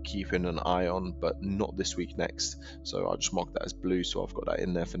going to be keeping an eye on, but not this week, next. So I'll just mark that as blue, so I've got that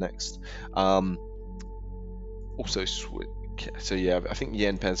in there for next. Also, so yeah, I think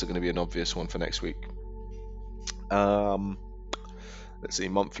yen pairs are going to be an obvious one for next week. Let's see,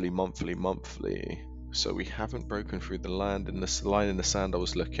 monthly. So we haven't broken through the line in the sand I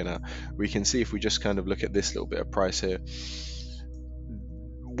was looking at. We can see if we just kind of look at this little bit of price here,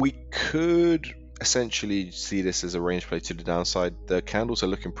 we could essentially see this as a range play to the downside. The candles are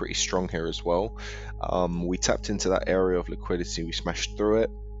looking pretty strong here as well. We tapped into that area of liquidity, we smashed through it,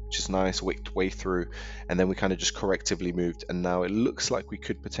 which is nice, wicked way through, and then we kind of just correctively moved, and now it looks like we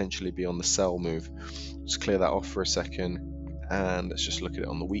could potentially be on the sell move. Let's clear that off for a second, and let's just look at it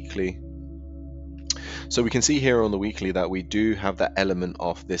on the weekly. So we can see here on the weekly that we do have that element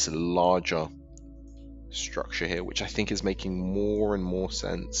of this larger structure here, which I think is making more and more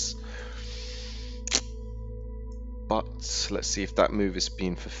sense. But let's see if that move is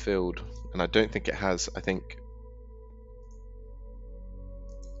being fulfilled, and I don't think it has. I think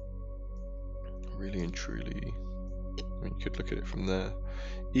really and truly, you could look at it from there,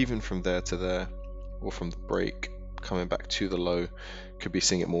 even from there to there, or from the break coming back to the low, could be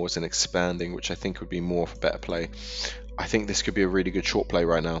seeing it more as an expanding, which I think would be more of a better play. I think this could be a really good short play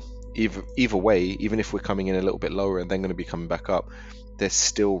right now. Either way, even if we're coming in a little bit lower and then going to be coming back up, there's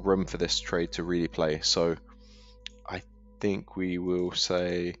still room for this trade to really play. So I think we will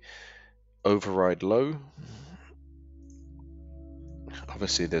say override low.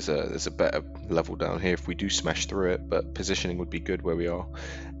 Obviously there's a better level down here if we do smash through it, but positioning would be good where we are.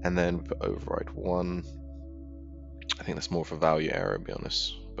 And then for override 1, I think that's more of a value error, to be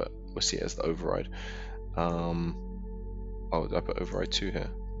honest, but we'll see it as the override. Oh, I put override 2 here.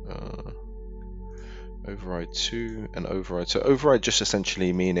 Override 2 and override. So override just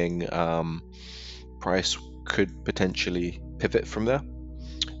essentially meaning price could potentially pivot from there.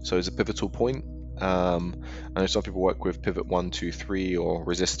 So it's a pivotal point. I know some people work with pivot 1, 2, 3 or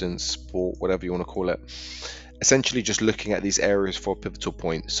resistance, support, whatever you want to call it. Essentially just looking at these areas for a pivotal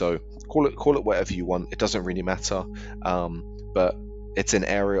point. So call it whatever you want. It doesn't really matter. But it's an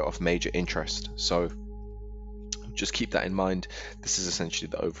area of major interest. So just keep that in mind. This is essentially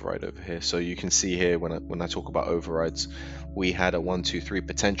the override over here. So you can see here when I talk about overrides, we had a 1, 2, 3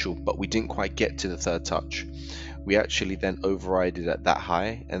 potential, but we didn't quite get to the third touch. We actually then overrided at that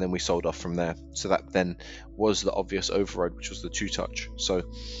high, and then we sold off from there. So that then was the obvious override, which was the 2 touch. So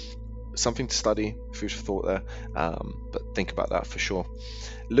something to study, food for thought there, but think about that for sure.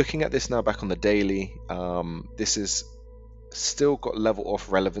 Looking at this now back on the daily, this is still got level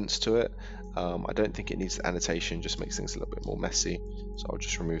off relevance to it. I don't think it needs annotation, just makes things a little bit more messy, so I'll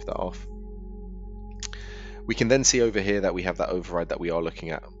just remove that off. We can then see over here that we have that override that we are looking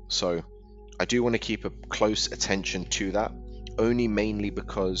at, so I do want to keep a close attention to that, only mainly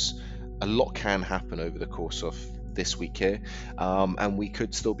because a lot can happen over the course of this week here, and we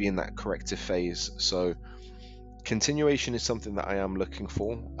could still be in that corrective phase. So continuation is something that I am looking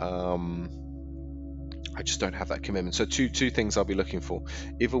for. I just don't have that commitment. So two things I'll be looking for.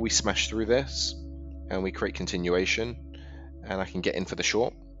 Either we smash through this and we create continuation and I can get in for the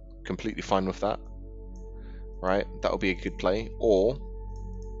short, completely fine with that, right? That'll be a good play. Or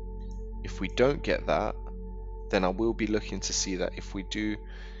if we don't get that, then I will be looking to see that if we do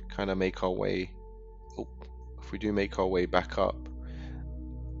kind of make our way, if we do make our way back up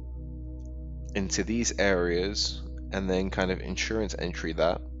into these areas and then kind of insurance entry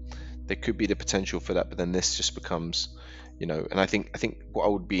that, there could be the potential for that, but then this just becomes, you know, and I think what I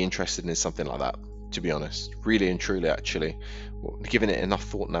would be interested in is something like that, to be honest, really and truly. Actually, giving it enough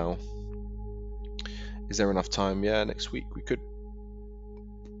thought now. Is there enough time? Yeah, next week we could.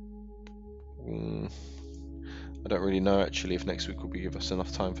 I don't really know actually if next week will give us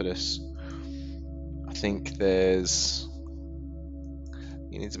enough time for this. I think it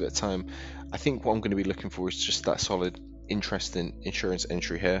needs a bit of time. I think what I'm going to be looking for is just that solid interest in insurance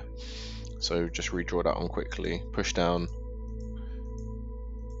entry here. So just redraw that on quickly, push down.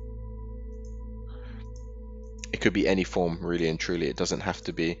 It could be any form, really and truly. It doesn't have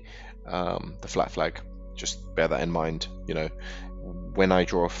to be the flat flag. Just bear that in mind. You know, when I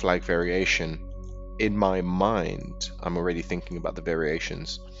draw a flag variation, in my mind, I'm already thinking about the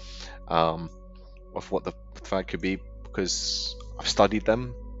variations of what the flag could be, because I've studied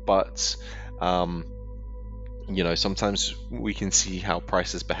them. But you know, sometimes we can see how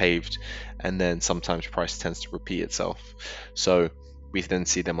price has behaved, and then sometimes price tends to repeat itself. So we then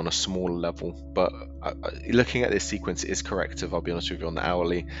see them on a smaller level. But looking at this sequence, it is corrective. I'll be honest with you on the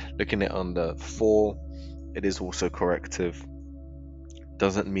hourly. Looking at it on the 4, it is also corrective.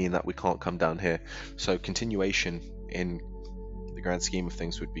 Doesn't mean that we can't come down here. So continuation in the grand scheme of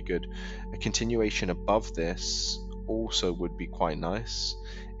things would be good. A continuation above this also would be quite nice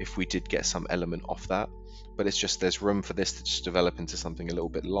if we did get some element off that, but it's just there's room for this to just develop into something a little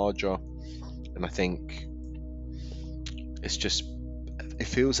bit larger, and I think it's just, it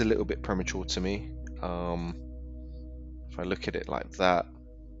feels a little bit premature to me. If I look at it like that,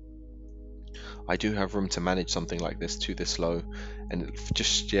 I do have room to manage something like this to this low, and it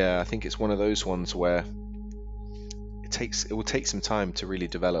just, yeah, I think it's one of those ones where it will take some time to really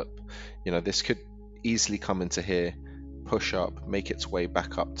develop. You know, this could easily come into here, push up, make its way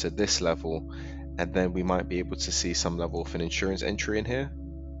back up to this level, and then we might be able to see some level of an insurance entry in here.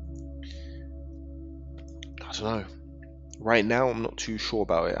 I don't know. Right now, I'm not too sure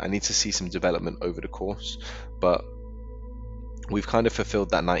about it. I need to see some development over the course, but we've kind of fulfilled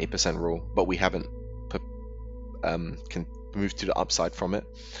that 90% rule, but we haven't can move to the upside from it.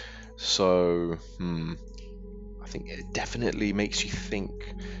 So I think it definitely makes you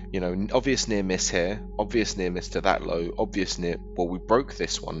think, you know, obvious near miss here, obvious near miss to that low, obvious near, well, we broke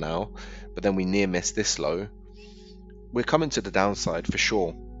this one now, but then we near miss this low. We're coming to the downside for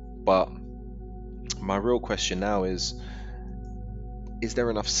sure, but my real question now is there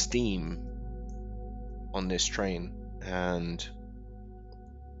enough steam on this train? And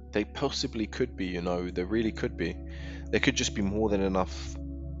they possibly could be, you know, there really could be. There could just be more than enough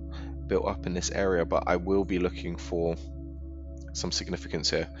built up in this area, but I will be looking for some significance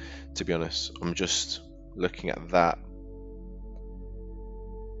here, to be honest. I'm just looking at that,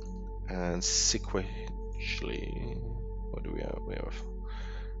 and sequentially, what do we have? We have a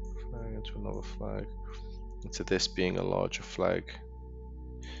flag into another flag, into this being a larger flag,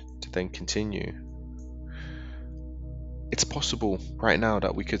 to then continue. It's possible right now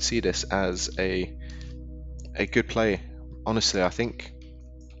that we could see this as a good play. Honestly, I think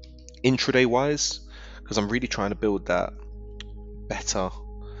intraday wise, because I'm really trying to build that better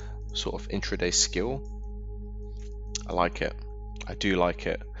sort of intraday skill. I like it. I do like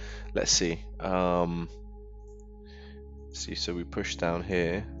it. Let's see. See, so we push down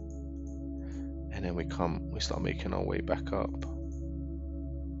here, and then we start making our way back up.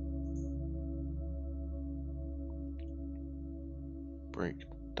 Break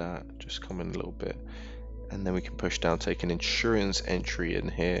that, just come in a little bit, and then we can push down, take an insurance entry in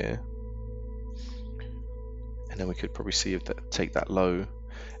here, and then we could probably see if that take that low,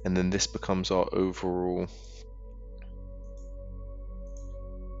 and then this becomes our overall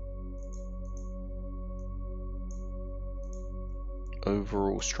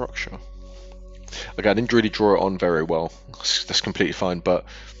structure. Okay, I didn't really draw it on very well, that's completely fine, but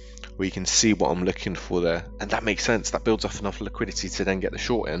we can see what I'm looking for there, and that makes sense. That builds up enough liquidity to then get the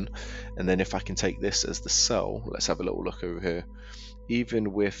short in, and then if I can take this as the sell, let's have a little look over here.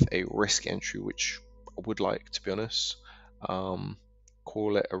 Even with a risk entry, which I would like, to be honest,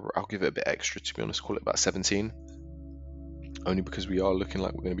 call it, I'll give it a bit extra, to be honest, call it about 17, only because we are looking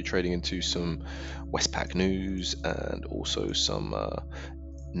like we're going to be trading into some Westpac news and also some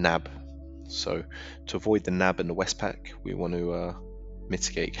NAB. So to avoid the NAB and the Westpac, we want to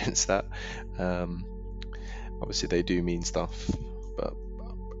mitigate against that. Obviously they do mean stuff, but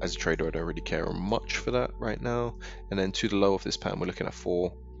as a trader I don't really care much for that right now. And then to the low of this pattern we're looking at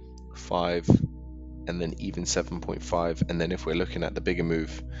 4, 5, and then even 7.5, and then if we're looking at the bigger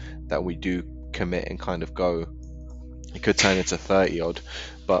move that we do commit and kind of go, it could turn into 30 odd,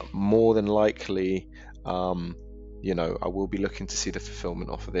 but more than likely you know, I will be looking to see the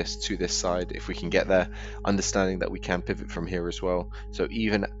fulfillment off of this to this side if we can get there, understanding that we can pivot from here as well. So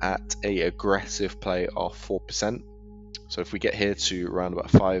even at a aggressive play of 4%, so if we get here to around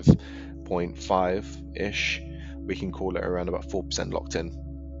about 5.5 ish, we can call it around about 4% locked in.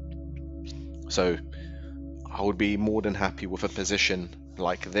 So I would be more than happy with a position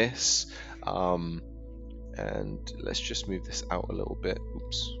like this. And let's just move this out a little bit.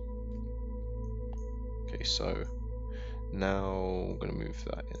 Oops. Okay, so now I'm going to move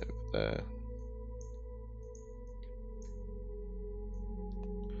that in over there.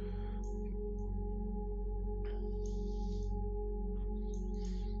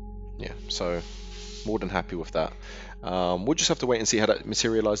 Yeah, so more than happy with that. We'll just have to wait and see how that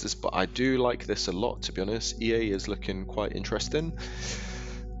materializes, but I do like this a lot, to be honest. EA is looking quite interesting.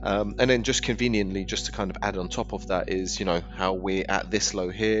 And then just conveniently, just to kind of add on top of that is, you know, how we're at this low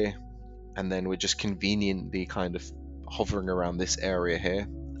here, and then we're just conveniently kind of hovering around this area here,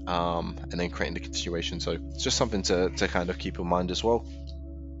 and then creating the continuation. So it's just something to kind of keep in mind as well.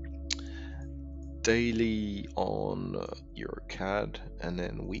 Daily on EuroCAD, and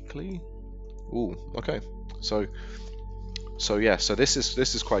then weekly. Ooh, okay. So yeah, so this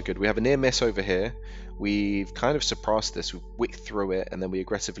is quite good. We have a near miss over here. We've kind of surpassed this, we've wicked through it, and then we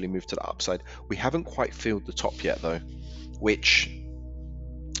aggressively moved to the upside. We haven't quite filled the top yet though, which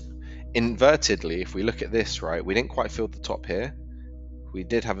invertedly, if we look at this, right, we didn't quite fill the top here. We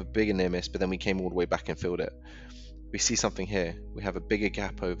did have a bigger near miss, but then we came all the way back and filled it. We see something here. We have a bigger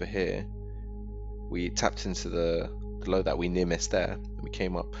gap over here. We tapped into the low that we near missed there, and we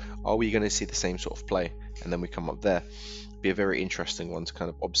came up. Are we going to see the same sort of play? And then we come up there. Be a very interesting one to kind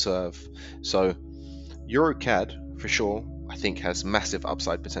of observe. So EuroCAD for sure, I think, has massive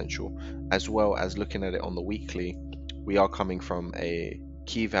upside potential, as well as looking at it on the weekly. We are coming from a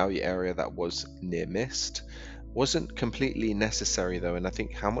key value area that was near missed. Wasn't completely necessary though, and I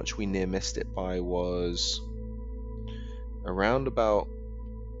think how much we near missed it by was around about,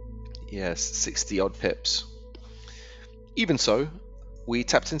 yes, 60 odd pips. Even so, we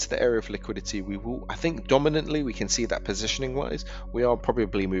tapped into the area of liquidity. We will, I think dominantly we can see that positioning wise we are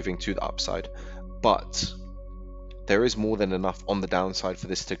probably moving to the upside, but there is more than enough on the downside for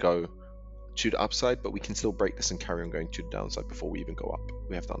this to go to the upside, but we can still break this and carry on going to the downside before we even go up.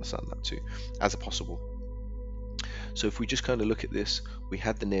 We have to understand that too as a possible. So if we just kind of look at this, we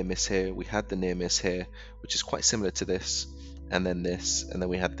had the near miss here, we had the near miss here, which is quite similar to this, and then this, and then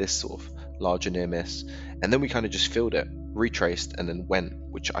we had this sort of larger near miss, and then we kind of just filled it, retraced, and then went,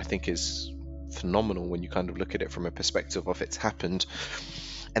 which I think is phenomenal when you kind of look at it from a perspective of it's happened.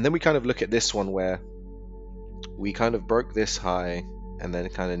 And then we kind of look at this one where we kind of broke this high and then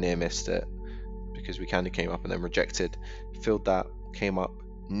kind of near missed it because we kind of came up and then rejected, filled that, came up,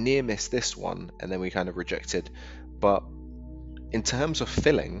 near missed this one, and then we kind of rejected. But in terms of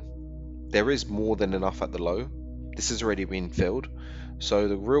filling, there is more than enough at the low. This has already been filled. So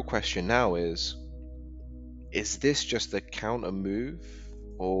the real question now is this just a counter move,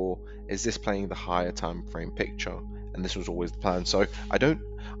 or is this playing the higher time frame picture? And this was always the plan. So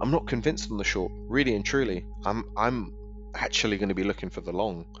I'm not convinced on the short, really and truly. I'm actually going to be looking for the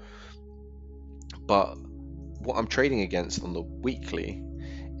long. But what I'm trading against on the weekly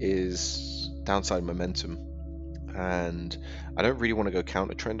is downside momentum, and I don't really want to go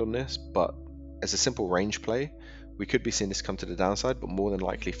counter trend on this, but as a simple range play, we could be seeing this come to the downside, but more than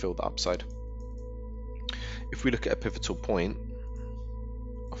likely fill the upside. If we look at a pivotal point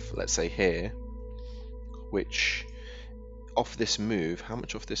of, let's say here, which off this move, how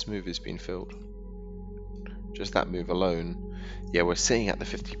much of this move has been filled? Just that move alone. Yeah, we're sitting at the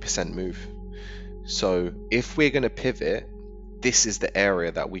 50% move. So if we're going to pivot, this is the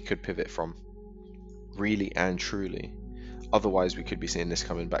area that we could pivot from, really and truly. Otherwise, we could be seeing this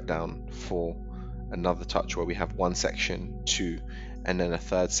coming back down for another touch where we have one section, two, and then a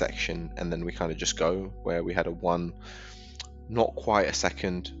third section, and then we kind of just go where we had a one, not quite a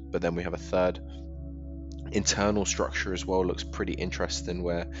second, but then we have a third. Internal structure as well looks pretty interesting,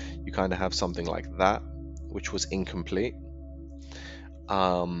 where you kind of have something like that, which was incomplete.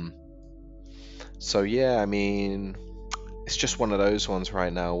 So yeah, I mean, it's just one of those ones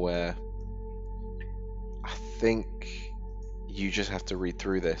right now where I think you just have to read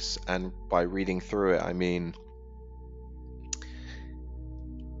through this, and by reading through it, I mean,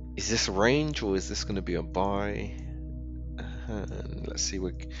 is this a range or is this going to be a buy? Let's see,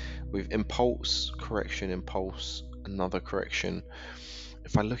 we've impulse, correction, impulse, another correction.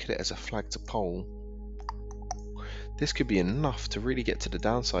 If I look at it as a flag to pole, this could be enough to really get to the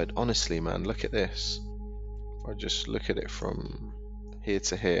downside. Honestly, man, look at this. If I just look at it from here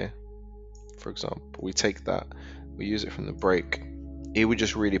to here, for example, we take that, we use it from the break, it would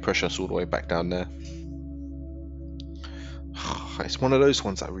just really push us all the way back down there. It's one of those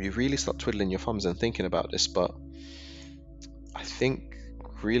ones that you really start twiddling your thumbs and thinking about this, but I think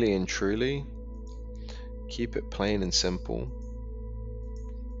really and truly, keep it plain and simple.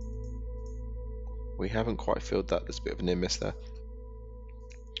 We haven't quite filled that. There's a bit of a near miss there.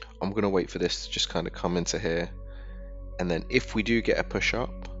 I'm going to wait for this to just kind of come into here, and then if we do get a push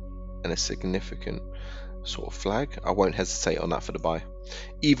up and a significant sort of flag, I won't hesitate on that for the buy.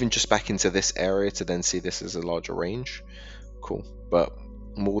 Even just back into this area to then see this as a larger range, cool. But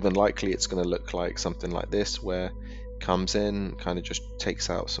more than likely it's going to look like something like this, where it comes in, kind of just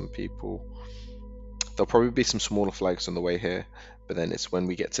takes out some people. There'll probably be some smaller flags on the way here, but then it's when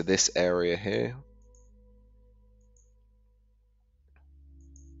we get to this area here,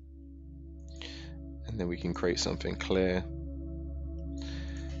 and then we can create something clear.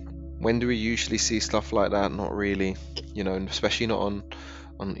 When do we usually see stuff like that? Not really, you know, especially not on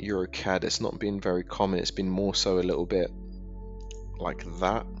EuroCAD. It's not been very common. It's been more so a little bit like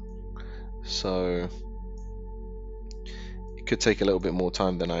that. So it could take a little bit more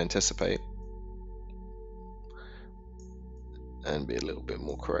time than I anticipate, and be a little bit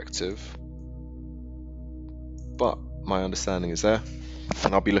more corrective. But my understanding is there,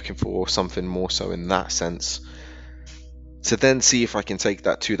 and I'll be looking for something more so in that sense, to then see if I can take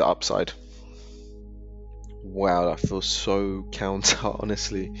that to the upside. Wow, that feels so counter,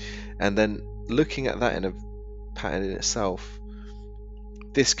 honestly. And then looking at that in a pattern in itself,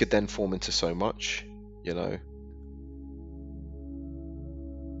 this could then form into so much, you know.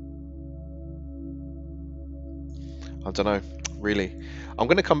 I don't know, really. I'm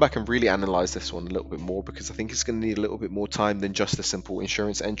going to come back and really analyze this one a little bit more, because I think it's going to need a little bit more time than just a simple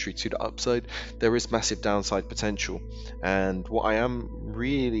insurance entry to the upside. There is massive downside potential, and what I am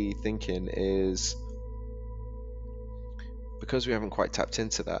really thinking is, because we haven't quite tapped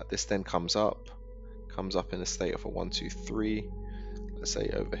into that, this then comes up in a state of a 1, 2, 3, let's say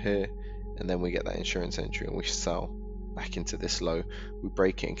over here, and then we get that insurance entry and we sell back into this low, we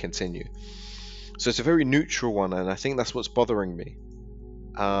break it and continue. So it's a very neutral one, and I think that's what's bothering me.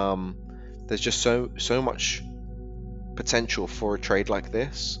 There's just so much potential for a trade like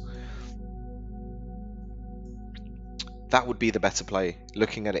this. That would be the better play.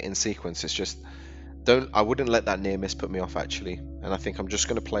 Looking at it in sequence, it's just, I wouldn't let that near miss put me off, actually. And I think I'm just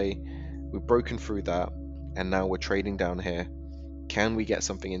going to play, we've broken through that, and now we're trading down here. Can we get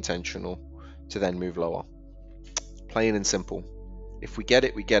something intentional to then move lower? Plain and simple. If we get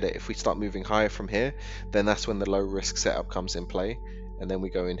it, we get it. If we start moving higher from here, then that's when the low risk setup comes in play. And then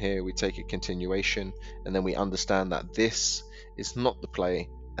we go in here, we take a continuation, and then we understand that this is not the play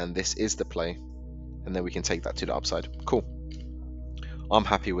and this is the play, and then we can take that to the upside. Cool. I'm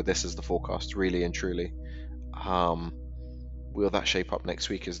happy with this as the forecast, really and truly. Will that shape up next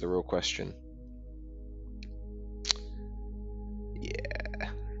week is the real question.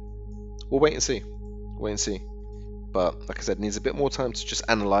 Yeah, we'll wait and see. But like I said, it needs a bit more time to just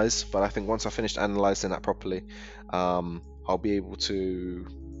analyze. But I think once I finished analyzing that properly, I'll be able to,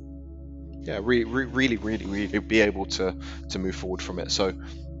 yeah, really be able to move forward from it. So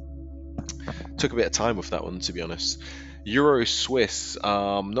took a bit of time with that one, to be honest. Euro Swiss,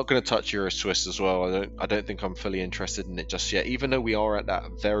 not going to touch Euro Swiss as well. I don't think I'm fully interested in it just yet, even though we are at that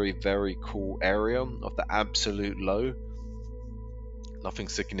very cool area of the absolute low. Nothing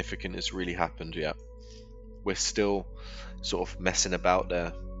significant has really happened yet. We're still sort of messing about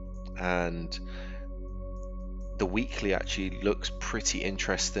there, and the weekly actually looks pretty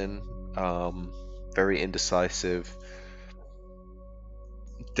interesting. Very indecisive.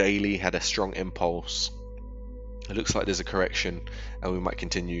 Daily had a strong impulse. It looks like there's a correction and we might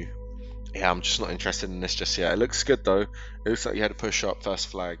continue. Yeah, I'm just not interested in this just yet. It looks good though. It looks like you had a push up first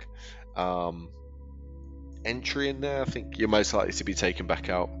flag. Entry in there, I think you're most likely to be taken back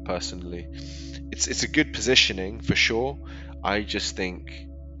out personally. It's a good positioning for sure. I just think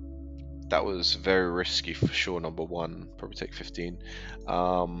that was very risky for sure. Number one, probably take 15.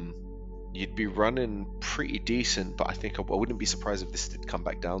 You'd be running pretty decent, but I think I wouldn't be surprised if this did come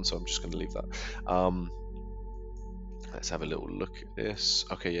back down, so I'm just going to leave that. Let's have a little look at this.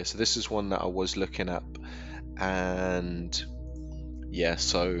 Okay, yeah, so this is one that I was looking at, and yeah,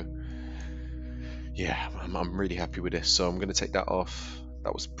 so yeah, I'm really happy with this. So I'm going to take that off.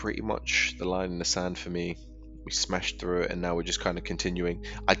 That was pretty much the line in the sand for me. We smashed through it, and now we're just kind of continuing.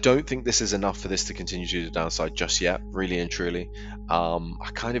 I don't think this is enough for this to continue to the downside just yet, really and truly. I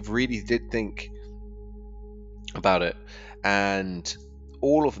kind of really did think about it, and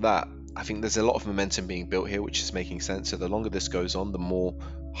all of that, I think there's a lot of momentum being built here, which is making sense. So the longer this goes on, the more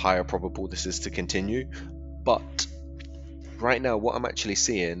higher probable this is to continue. But right now, what I'm actually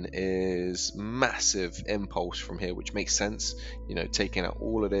seeing is massive impulse from here, which makes sense. You know, taking out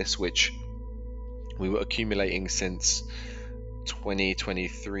all of this, which we were accumulating since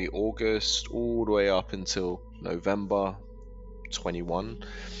 2023 August, all the way up until November 21,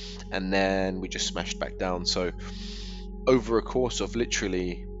 and then we just smashed back down. So over a course of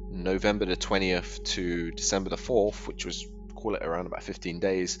literally November the 20th to December the 4th, which was, call it around about 15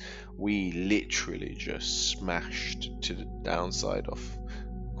 days, we literally just smashed to the downside of,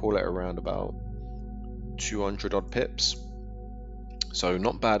 call it around about 200 odd pips. So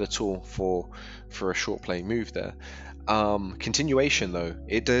not bad at all for a short play move there. Continuation though,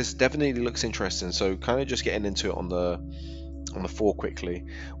 it does definitely looks interesting. So kind of just getting into it on the 4 quickly.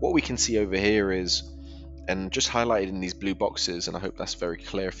 What we can see over here is, and just highlighted in these blue boxes, and I hope that's very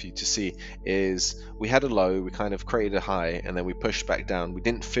clear for you to see, is we had a low, we kind of created a high, and then we pushed back down. We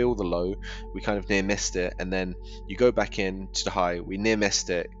didn't feel the low, we kind of near missed it, and then you go back in to the high, we near missed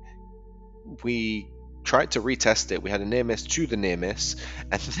it, we tried to retest it, we had a near miss to the near miss,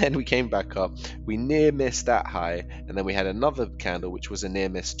 and then we came back up, we near missed that high, and then we had another candle which was a near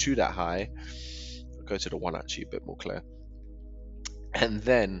miss to that high. I'll go to the one actually a bit more clear, and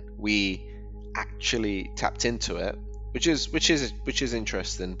then we actually tapped into it, which is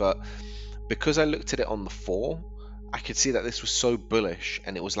interesting. But because I looked at it on the 4, I could see that this was so bullish,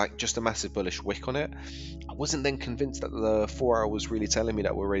 and it was like just a massive bullish wick on it. I wasn't then convinced that the 4 hour was really telling me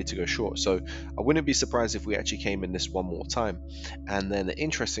that we're ready to go short, so I wouldn't be surprised if we actually came in this one more time. And then the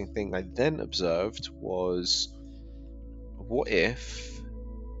interesting thing I then observed was, what if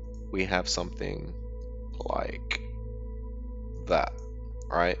we have something like that,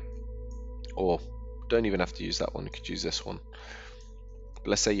 right? Or don't even have to use that one, you could use this one. But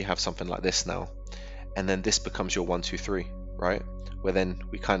let's say you have something like this now, and then this becomes your 1 2 3, right? Where then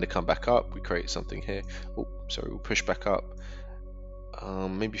we kind of come back up, we create something here. Oh, sorry, we'll push back up.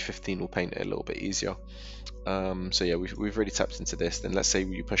 Maybe 15 will paint it a little bit easier. So yeah, we've already tapped into this. Then let's say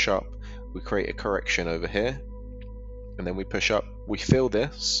we push up, we create a correction over here, and then we push up, we fill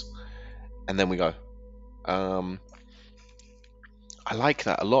this, and then we go. I like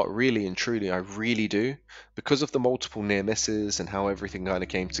that a lot, really and truly. I really do, because of the multiple near misses and how everything kind of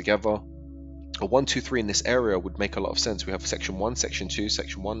came together. A 1 2 3 in this area would make a lot of sense. We have section 1, section 2,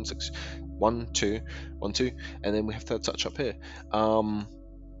 section 1, 1 2, 1 2, and then we have third touch up here.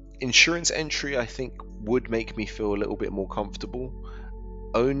 Insurance entry, I think, would make me feel a little bit more comfortable,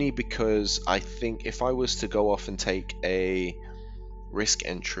 only because I think if I was to go off and take a risk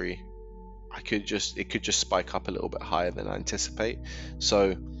entry, it could just spike up a little bit higher than I anticipate.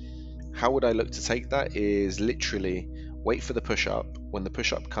 So how would I look to take that is literally wait for the push up. When the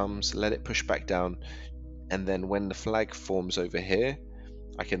push up comes, let it push back down, and then when the flag forms over here,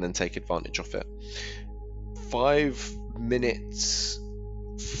 I can then take advantage of it. 5 minutes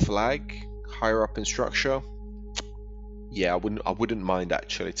flag higher up in structure, yeah, I wouldn't mind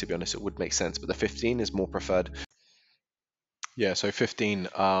actually, to be honest. It would make sense, but the 15 is more preferred. Yeah, so 15,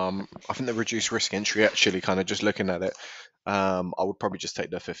 I think the reduced risk entry, actually, kind of just looking at it, I would probably just take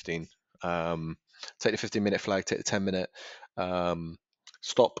the 15. Take the 15-minute flag, take the 10-minute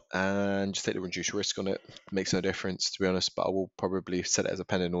stop, and just take the reduced risk on it. Makes no difference, to be honest, but I will probably set it as a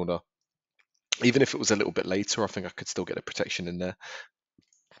pen in order. Even if it was a little bit later, I think I could still get a protection in there.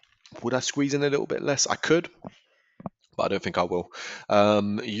 Would I squeeze in a little bit less? I could, but I don't think I will.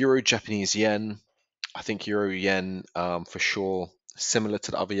 Euro Japanese yen. I think Euro yen for sure, similar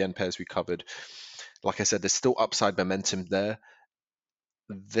to the other yen pairs we covered. like I said, there's still upside momentum there.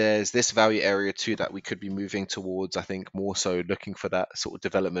 There's this value area too that we could be moving towards. I think more so looking for that sort of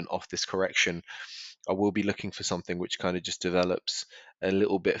development of this correction. I will be looking for something which kind of just develops a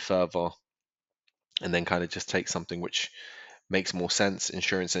little bit further and then kind of just take something which makes more sense,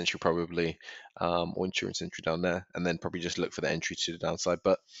 insurance entry probably, or insurance entry down there, and then probably just look for the entry to the downside.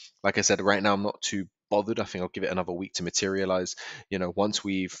 But like I said, right now I'm not too bothered. I think I'll give it another week to materialize. Once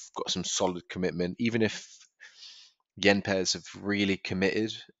we've got some solid commitment, even if yen pairs have really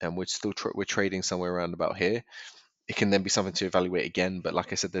committed and we're trading somewhere around about here, it can then be something to evaluate again. But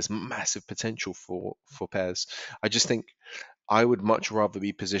like I said, there's massive potential for pairs. I just think I would much rather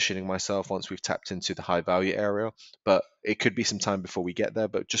be positioning myself once we've tapped into the high value area, but it could be some time before we get there.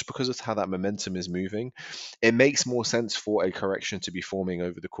 But just because of how that momentum is moving, it makes more sense for a correction to be forming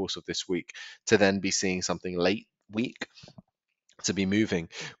over the course of this week to then be seeing something late week to be moving.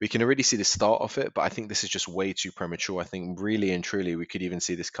 We can already see the start of it, but I think this is just way too premature. I think really and truly we could even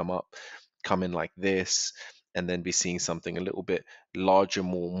see this come in like this, and then be seeing something a little bit larger,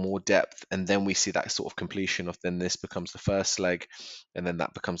 more depth, and then we see that sort of completion of then this becomes the first leg, and then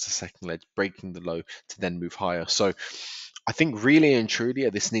that becomes the second leg, breaking the low to then move higher. So I think really and truly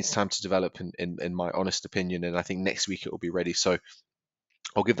this needs time to develop in my honest opinion, and I think next week it will be ready. So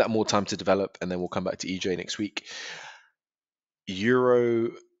I'll give that more time to develop, and then we'll come back to EJ next week. Euro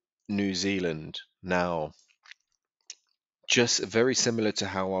New Zealand now, just very similar to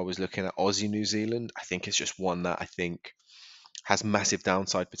how I was looking at Aussie New Zealand. I think it's just one that I think has massive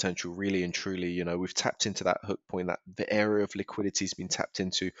downside potential, really and truly. We've tapped into that hook point, that the area of liquidity has been tapped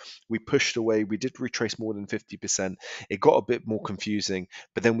into. We pushed away, we did retrace more than 50%. It got a bit more confusing,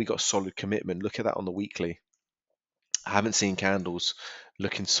 but then we got solid commitment. Look at that on the weekly. I haven't seen candles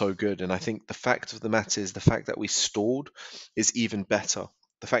looking so good. And I think the fact of the matter is the fact that we stalled is even better.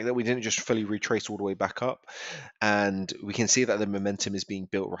 The fact that we didn't just fully retrace all the way back up, and we can see that the momentum is being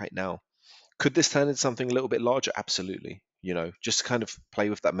built right now. Could this turn into something a little bit larger? Absolutely. Just kind of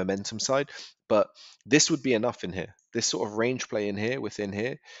play with that momentum side. But this would be enough in here. This sort of range play in here, within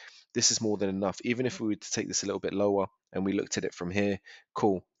here, this is more than enough. Even if we were to take this a little bit lower and we looked at it from here,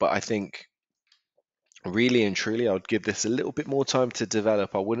 cool. But I think really and truly, I would give this a little bit more time to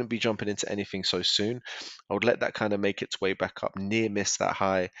develop. I wouldn't be jumping into anything so soon. I would let that kind of make its way back up, near miss that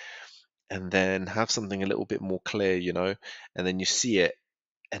high, and then have something a little bit more clear, and then you see it.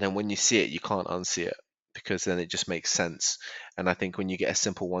 And then when you see it, you can't unsee it, because then it just makes sense. And I think when you get a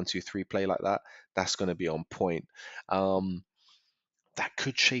simple 1, 2, 3 play like that, that's going to be on point. That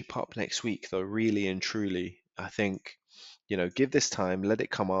could shape up next week, though, really and truly. I think, give this time, let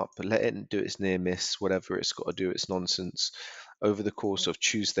it come up, let it do its near miss, whatever it's got to do, its nonsense, over the course of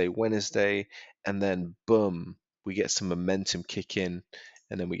Tuesday, Wednesday, and then boom, we get some momentum kick in,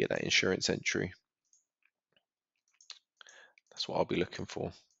 and then we get that insurance entry. That's what I'll be looking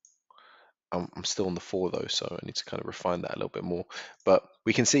for. I'm still on the 4 though, so I need to kind of refine that a little bit more. But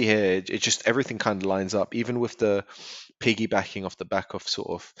we can see here, it just everything kind of lines up, even with the piggybacking off the back of sort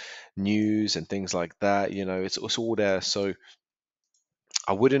of news and things like that. It's all there. So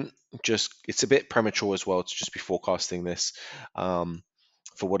I wouldn't it's a bit premature as well to just be forecasting this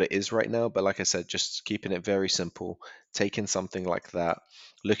for what it is right now. But like I said, just keeping it very simple, taking something like that,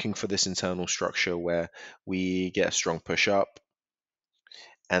 looking for this internal structure where we get a strong push up,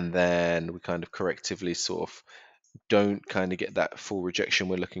 and then we kind of correctively sort of don't kind of get that full rejection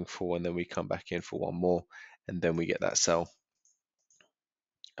we're looking for, and then we come back in for one more, and then we get that sell.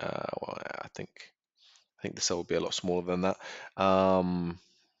 Well, I think the sell will be a lot smaller than that.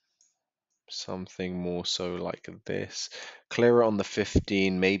 Something more so like this, clearer on the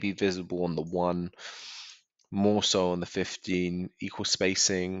 15, maybe visible on the 1, more so on the 15, equal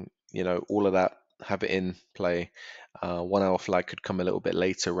spacing, all of that, have it in play. 1 hour flag could come a little bit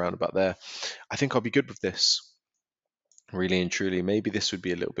later, around about there. I think I'll be good with this, really and truly. Maybe this would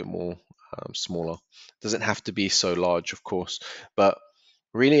be a little bit more smaller. Doesn't have to be so large, of course, but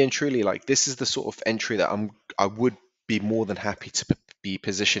really and truly, like, this is the sort of entry that I would be more than happy to be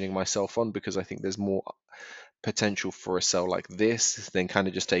positioning myself on, because I think there's more potential for a sell like this than kind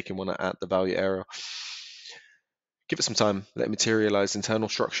of just taking one at the value area. Give it some time, let it materialize, internal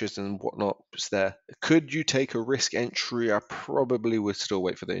structures and whatnot is there. Could you take a risk entry? I probably would still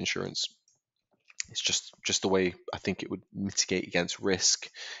wait for the insurance. It's just the way I think it would mitigate against risk.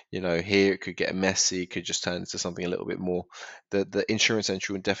 Here it could get messy, could just turn into something a little bit more. The insurance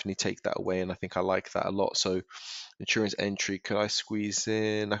entry would definitely take that away, and I think I like that a lot. So insurance entry, could I squeeze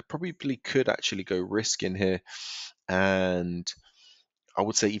in? I probably could actually go risk in here, and I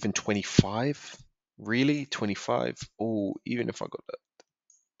would say even 25. Really, 25. Oh, even if I got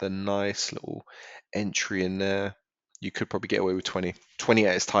the nice little entry in there. You could probably get away with 20. 20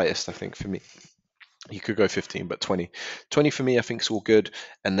 at its tightest, I think, for me. You could go 15, but 20. 20 for me, I think is all good.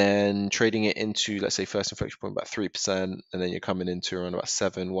 And then trading it into, let's say, first inflection point about 3%, and then you're coming into around about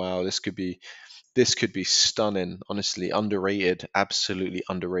 7. Wow, this could be stunning. Honestly, underrated, absolutely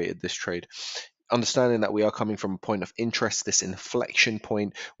underrated, this trade. Understanding that we are coming from a point of interest, this inflection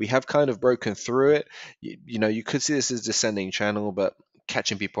point, we have kind of broken through it. You know, you could see this as a descending channel, but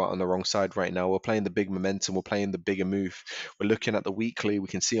catching people out on the wrong side right now. We're playing the big momentum, we're playing the bigger move. We're looking at the weekly. We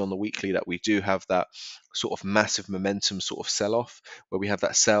can see on the weekly that we do have that sort of massive momentum sort of sell off where we have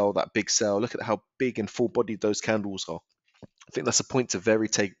that sell, that big sell. Look at how big and full bodied those candles are. I think that's a point to very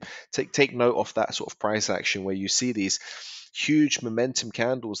take note of, that sort of price action where you see these huge momentum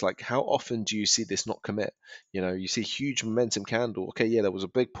candles. Like, how often do you see this not commit? You know, you see huge momentum candle. Okay, yeah, there was a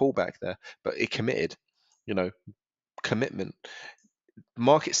big pullback there, but it committed. You know, commitment.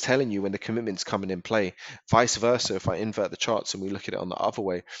 Market's telling you when the commitment's coming in play. Vice versa, if I invert the charts and we look at it on the other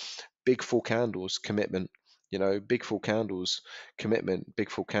way, big full candles, commitment. You know, big full candles, commitment, big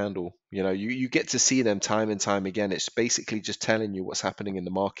full candle. You know, you get to see them time and time again. It's basically just telling you what's happening in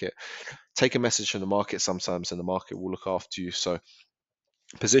the market. Take a message from the market sometimes, and the market will look after you. So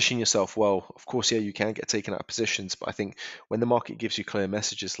position yourself well. Of course, yeah, you can get taken out of positions, but I think when the market gives you clear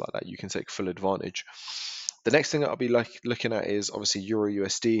messages like that, you can take full advantage. The next thing that I'll be looking at is obviously Euro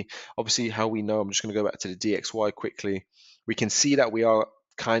USD. Obviously, how we know, I'm just going to go back to the DXY quickly. We can see that we are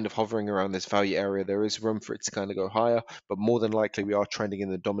kind of hovering around this value area. There is room for it to kind of go higher, but more than likely we are trending in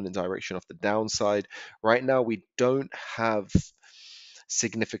the dominant direction of the downside. Right now, we don't have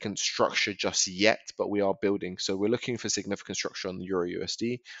significant structure just yet, but we are building. So we're looking for significant structure on the Euro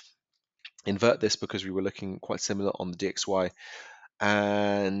USD. Invert this because we were looking quite similar on the DXY.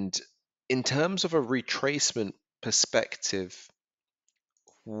 And in terms of a retracement perspective,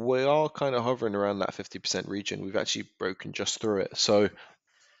 we are kind of hovering around that 50% region. We've actually broken just through it. So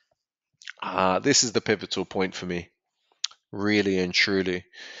this is the pivotal point for me, really and truly.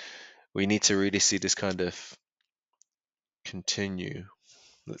 We need to really see this kind of continue.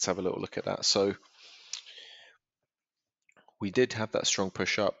 Let's have a little look at that. So we did have that strong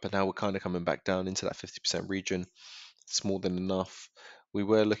push up, but now we're kind of coming back down into that 50% region. It's more than enough. We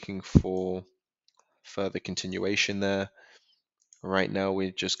were looking for further continuation there. Right now,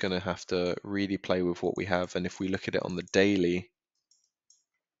 we're just going to have to really play with what we have. And if we look at it on the daily,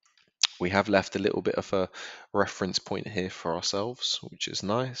 we have left a little bit of a reference point here for ourselves, which is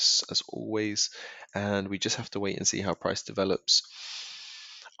nice as always. And we just have to wait and see how price develops.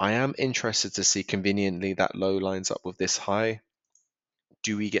 I am interested to see conveniently that low lines up with this high.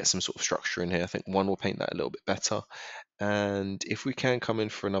 Do we get some sort of structure in here? I think one will paint that a little bit better. And if we can come in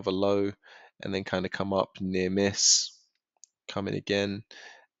for another low and then kind of come up near miss, come in again,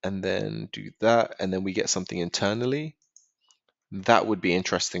 and then do that, and then we get something internally, that would be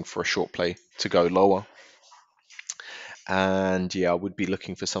interesting for a short play to go lower. And yeah, I would be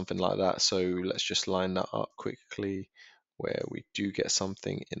looking for something like that. So let's just line that up quickly where we do get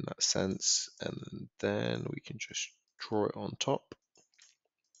something in that sense, and then we can just draw it on top.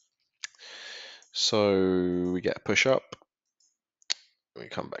 So we get a push up, we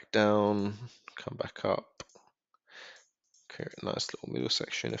come back down, come back up, create a nice little middle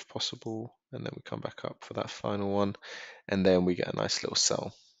section if possible, and then we come back up for that final one, and then we get a nice little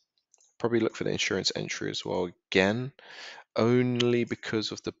sell. Probably look for the insurance entry as well again, only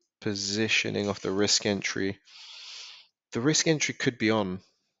because of the positioning of the risk entry. The risk entry could be on.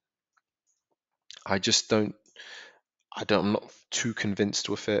 I just don't, I'm not too convinced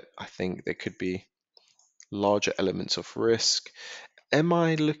with it. I think there could be larger elements of risk. Am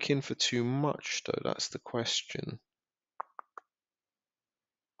I looking for too much though? That's the question.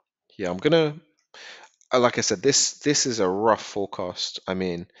 Yeah, I'm gonna, like I said, this is a rough forecast. I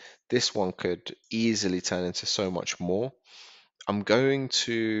mean, this one could easily turn into so much more. I'm going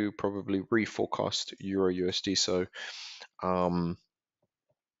to probably reforecast Euro USD. So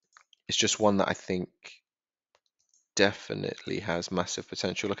it's just one that I think definitely has massive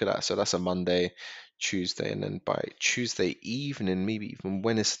potential. Look at that. So that's a Monday, Tuesday, and then by Tuesday evening, maybe even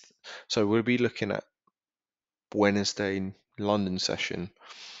Wednesday. So we'll be looking at Wednesday London session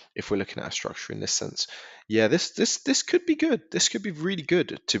if we're looking at a structure in this sense. Yeah, this could be good. This could be really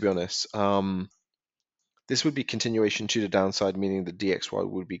good, to be honest. This would be continuation to the downside, meaning the DXY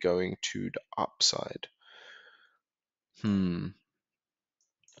would be going to the upside.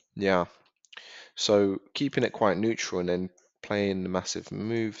 Yeah. So keeping it quite neutral and then playing the massive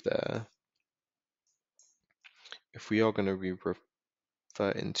move there. If we are going to be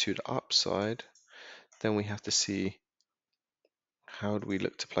reverting to the upside, then we have to see How do we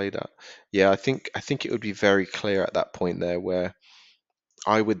look to play that? Yeah, I think it would be very clear at that point there where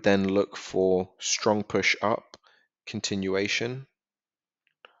I would then look for strong push up, continuation,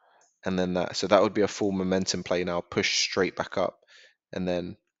 and then that. So that would be a full momentum play now, push straight back up, and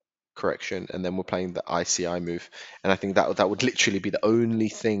then correction, and then we're playing the ICI move. And I think that would literally be the only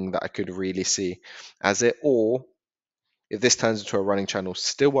thing that I could really see as it. Or if this turns into a running channel,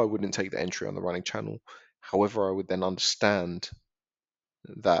 still I wouldn't take the entry on the running channel. However, I would then understand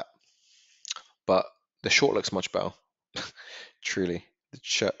that. But the short looks much better. Truly,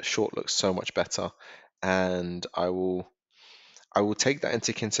 the short looks so much better, and I will take that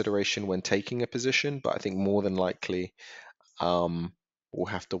into consideration when taking a position. But I think more than likely, um, we'll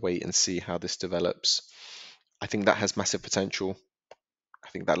have to wait and see how this develops. I think that has massive potential. I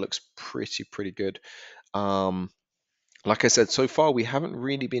think that looks pretty good. Um, like I said, so far we haven't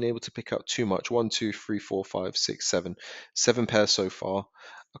really been able to pick out too much. One, two, three, four, five, six, seven, 7 pairs so far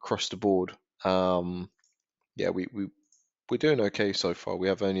across the board. Yeah, we're doing okay so far. We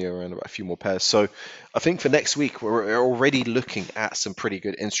have only around about a few more pairs. So I think for next week, we're already looking at some pretty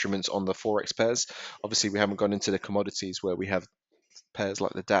good instruments on the Forex pairs. Obviously, we haven't gone into the commodities where we have pairs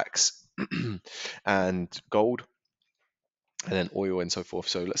like the DAX and gold and then oil and so forth.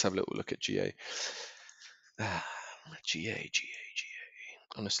 So let's have a little look at GA. GA.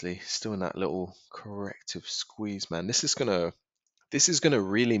 Honestly, still in that little corrective squeeze, man. This is gonna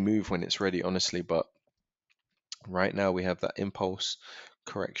really move when it's ready, honestly, but right now we have that impulse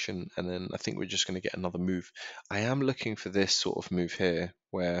correction, and then I think we're just going to get another move. I am looking for this sort of move here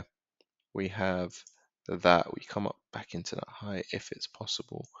where we have that we come up back into that high if it's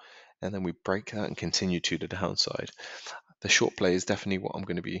possible, and then we break that and continue to the downside. The short play is definitely what I'm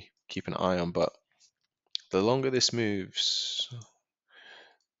going to be keeping an eye on, but the longer this moves,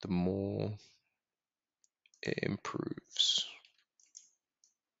 the more it improves.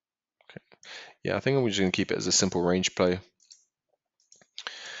 Okay. Yeah, I think I'm just going to keep it as a simple range play.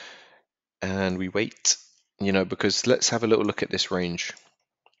 And we wait, because let's have a little look at this range.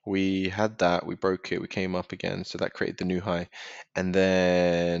 We had that, we broke it, we came up again, so that created the new high. And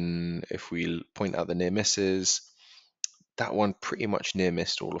then if we point out the near misses, that one pretty much near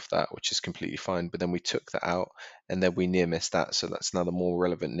missed all of that, which is completely fine. But then we took that out and then we near missed that, so that's another more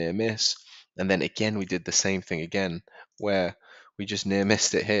relevant near miss. And then again, we did the same thing again, where we just near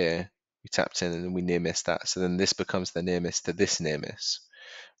missed it here, we tapped in and then we near missed that. So then this becomes the near miss to this near miss,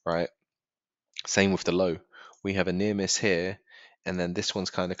 right? Same with the low. We have a near miss here, and then this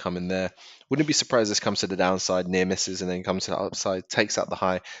one's kind of coming there. Wouldn't be surprised this comes to the downside, near misses, and then comes to the upside, takes out the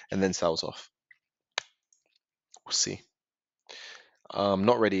high, and then sells off. We'll see.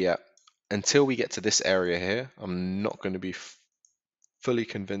 Not ready yet. Until we get to this area here, I'm not going to be fully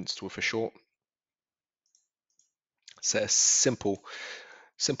convinced with a short. Set a simple,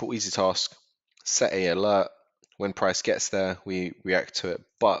 easy task. Set a alert. When price gets there, we react to it.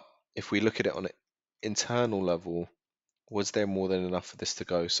 But if we look at it on an internal level, was there more than enough for this to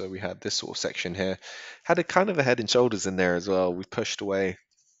go? So we had this sort of section here, had a kind of a head and shoulders in there as well. We pushed away,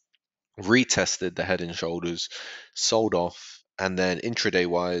 retested the head and shoulders, sold off, and then intraday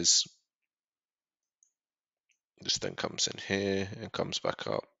wise, this then comes in here and comes back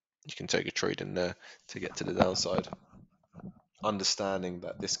up. You can take a trade in there to get to the downside. Understanding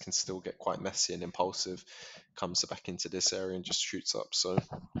that this can still get quite messy and impulsive, comes back into this area and just shoots up. So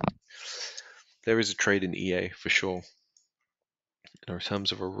there is a trade in EA for sure. In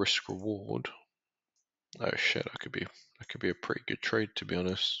terms of a risk reward, oh shit, that could be a pretty good trade, to be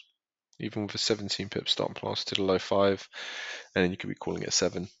honest. Even with a 17 pip stop loss to the low 5, and then you could be calling it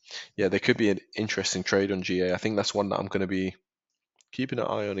 7. Yeah, there could be an interesting trade on GA. I think that's one that I'm going to be keeping an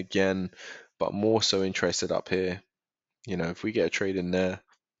eye on again, but more so interested up here. If we get a trade in there,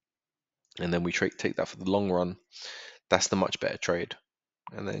 and then we take that for the long run, that's the much better trade.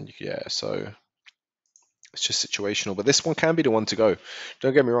 And then, yeah, so it's just situational, but this one can be the one to go.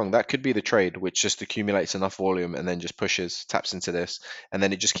 Don't get me wrong, that could be the trade which just accumulates enough volume and then just pushes, taps into this, and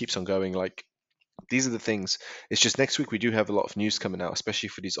then it just keeps on going. Like, these are the things. It's just next week we do have a lot of news coming out, especially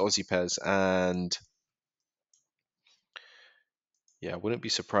for these Aussie pairs, and yeah, I wouldn't be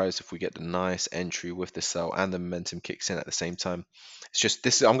surprised if we get the nice entry with the sell and the momentum kicks in at the same time. It's just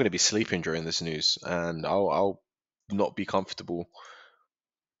this, I'm going to be sleeping during this news, and I'll not be comfortable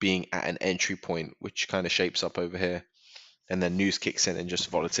being at an entry point which kind of shapes up over here, and then news kicks in and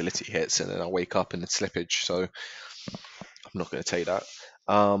just volatility hits, and then I wake up in the slippage. So I'm not going to take that.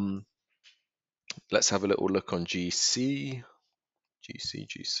 Let's have a little look on GC.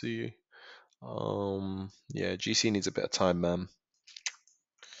 Yeah, GC needs a bit of time, man.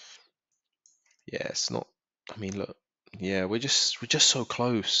 Yeah, it's not. I mean, look, Yeah, we're just so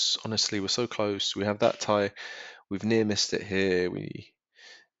close. Honestly, we're so close. We have that tie. We've near missed it here. We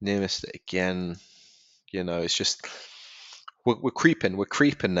near missed it again. It's just we're creeping. We're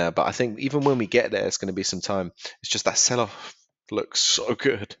creeping there. But I think even when we get there, it's going to be some time. It's just that sell-off looks so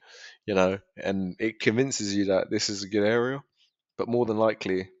good, and it convinces you that this is a good area. But more than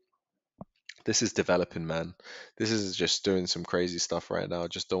likely, this is developing, man. This is just doing some crazy stuff right now. I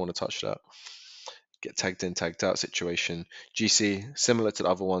just don't want to touch that. Get tagged in, tagged out situation. GC, similar to the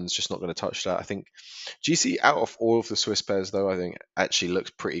other ones, just not going to touch that. I think GC out of all of the Swiss pairs, though, I think actually looks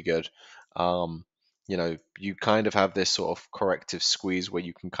pretty good. Um, you kind of have this sort of corrective squeeze where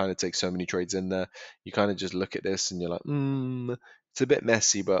you can kind of take so many trades in there. You kind of just look at this and you're like, it's a bit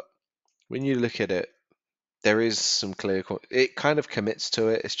messy, but when you look at it, there is some clear. It kind of commits to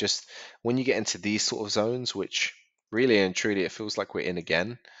it. It's just when you get into these sort of zones, which really and truly it feels like we're in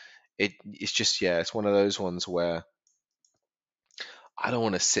again. It's just, yeah, it's one of those ones where I don't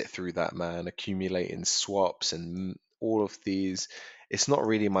want to sit through that, man, accumulating swaps and all of these. It's not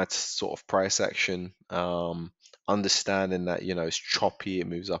really my sort of price action. Understanding that, it's choppy, it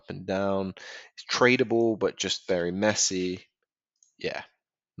moves up and down, it's tradable, but just very messy. Yeah,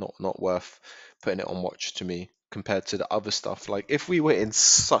 not worth putting it on watch to me compared to the other stuff. Like if we were in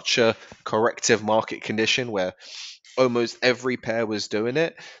such a corrective market condition where almost every pair was doing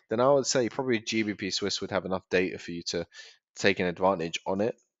it, then I would say probably GBP Swiss would have enough data for you to take an advantage on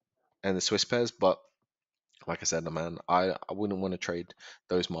it and the Swiss pairs. But like I said, man, I wouldn't want to trade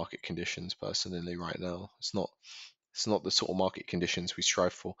those market conditions personally right now. It's not the sort of market conditions we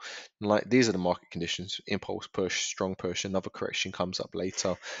strive for. Like these are the market conditions: impulse push, strong push, another correction comes up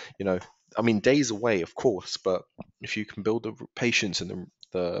later. You know, I mean, days away, of course, but if you can build the patience and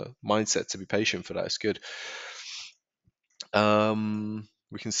the mindset to be patient for that, it's good.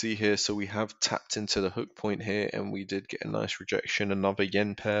 We can see here, so we have tapped into the hook point here, and we did get a nice rejection. Another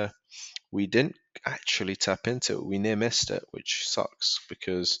yen pair. We didn't actually tap into it. We near missed it, which sucks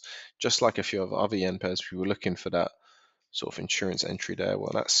because just like a few of other yen pairs, we were looking for that sort of insurance entry there.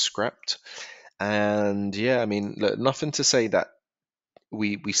 Well, that's scrapped. And yeah, I mean, look, nothing to say that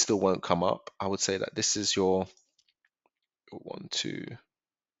we still won't come up. I would say that this is your one, two.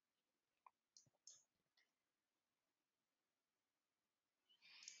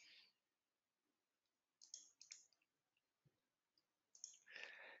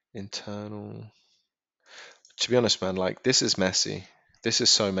 Internal. To be honest, man, like this is messy. This is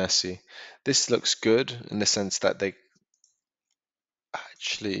so messy. This looks good in the sense that they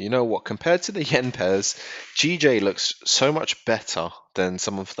actually, you know what, compared to the yen pairs, GJ looks so much better than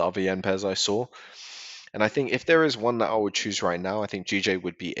some of the other yen pairs I saw. And I think if there is one that I would choose right now, I think GJ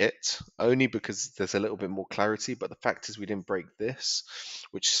would be it, only because there's a little bit more clarity. But the fact is, we didn't break this,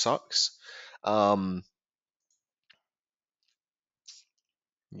 which sucks. Um,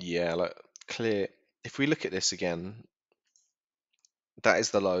 yeah, like clear. If we look at this again, that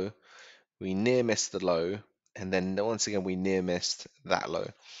is the low. We near missed the low, and then once again we near missed that low.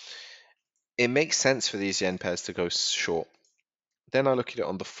 It makes sense for these yen pairs to go short. Then I look at it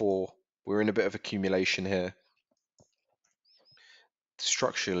on the 4. We're in a bit of accumulation here.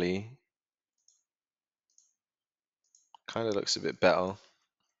 Structurally, kind of looks a bit better.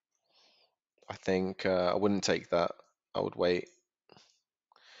 I think I wouldn't take that. I would wait.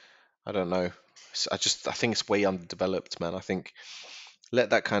 I don't know. I think it's way underdeveloped, man. I think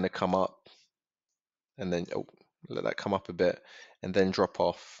let that kind of come up, and then let that come up a bit, and then drop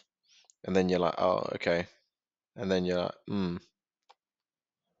off, and then you're like, oh, okay, and then you're like,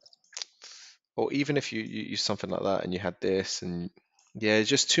 Or even if you use something like that and you had this, and yeah, it's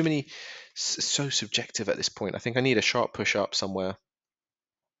just too many. So subjective at this point. I think I need a sharp push up somewhere,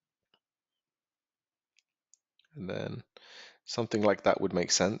 and then something like that would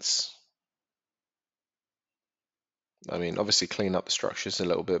make sense. I mean, obviously clean up the structures a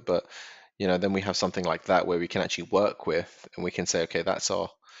little bit, but then we have something like that where we can actually work with, and we can say, okay, that's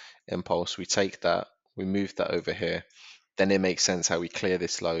our impulse. We take that, we move that over here. Then it makes sense how we clear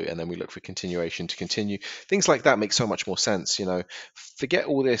this low, and then we look for continuation to continue. Things like that make so much more sense. Forget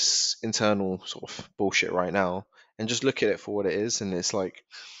all this internal sort of bullshit right now, and just look at it for what it is. And it's like,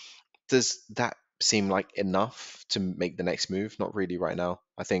 does that seem like enough to make the next move? Not really right now.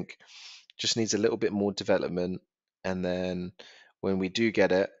 I think just needs a little bit more development, and then when we do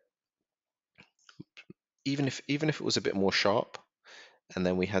get it, even if it was a bit more sharp, and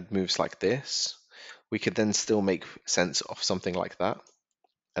then we had moves like this, we could then still make sense of something like that,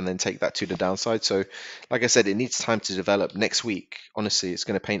 and then take that to the downside. So like I said, it needs time to develop. Next week, honestly, it's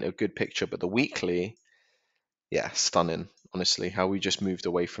going to paint a good picture, but the weekly, yeah, stunning. honestly, how we just moved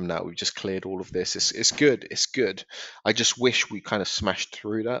away from that. We've just cleared all of this. It's good. It's good. I just wish we kind of smashed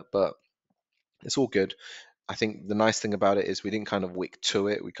through that, but it's all good. I think the nice thing about it is we didn't kind of wick to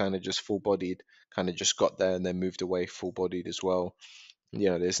it. We kind of just full bodied, kind of just got there and then moved away full bodied as well.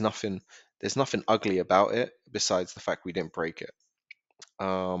 There's nothing ugly about it besides the fact we didn't break it.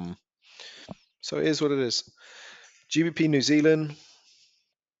 So it is what it is. GBP New Zealand.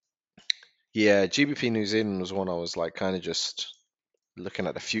 Yeah, GBP New Zealand was one I was like kind of just looking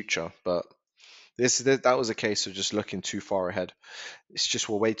at the future, but that was a case of just looking too far ahead. It's just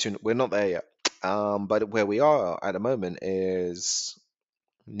we're not there yet. But where we are at the moment is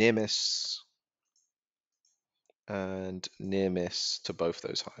near miss and near miss to both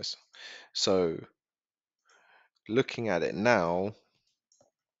those highs. So looking at it now,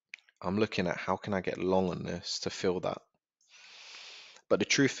 I'm looking at how can I get long on this to fill that. But the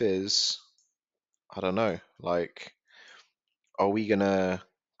truth is, I don't know. Like, are we gonna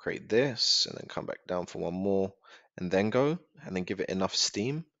create this and then come back down for one more and then go and then give it enough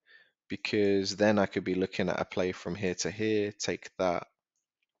steam? Because then I could be looking at a play from here to here, take that,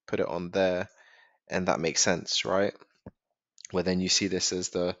 put it on there, and that makes sense, right? Where then you see this as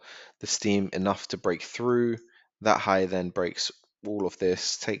the steam enough to break through that high, then breaks all of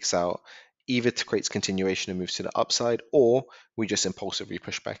this, takes out, either to creates continuation and moves to the upside, or we just impulsively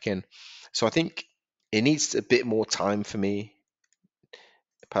push back in. So I think it needs a bit more time for me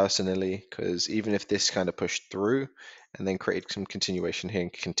personally, because even if this kind of pushed through and then created some continuation here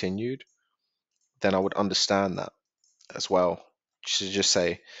and continued, then I would understand that as well. Just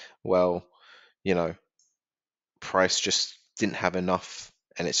say, well, you know, price just didn't have enough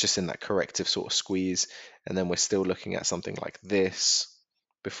and it's just in that corrective sort of squeeze, and then we're still looking at something like this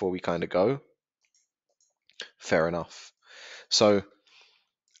before we kind of go. Fair enough. So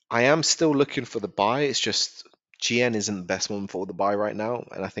I am still looking for the buy. It's just GN isn't the best one for the buy right now,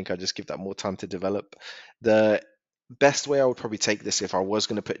 and I think I just give that more time to develop. The best way I would probably take this if I was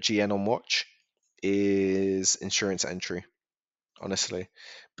going to put GN on watch is insurance entry, honestly,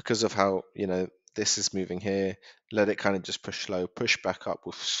 because of how, this is moving here. Let it kind of just push low, push back up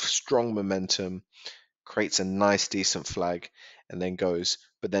with strong momentum, creates a nice decent flag, and then goes.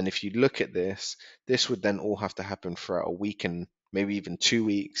 But then if you look at this would then all have to happen throughout a week and maybe even 2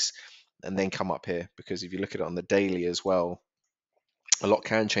 weeks, and then come up here. Because if you look at it on the daily as well, a lot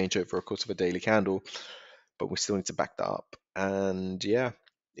can change over a course of a daily candle, but we still need to back that up. And yeah,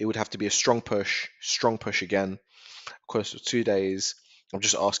 it would have to be a strong push again. Of course, for 2 days, I'm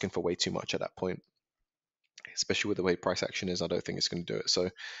just asking for way too much at that point, especially with the way price action is. I don't think it's going to do it. So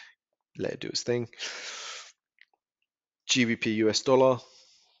let it do its thing. GBP US dollar.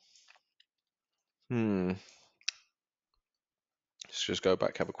 Let's just go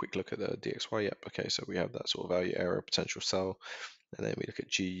back, have a quick look at the DXY. Yep. Okay, so we have that sort of value area, potential sell, and then we look at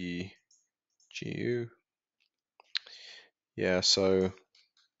GU. Yeah, so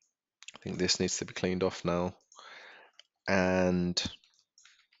I think this needs to be cleaned off now, and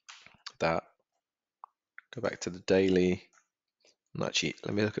that. Go back to the daily. And actually,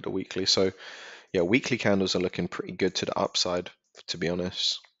 let me look at the weekly. So yeah, weekly candles are looking pretty good to the upside, to be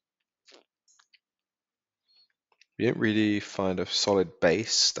honest. We didn't really find a solid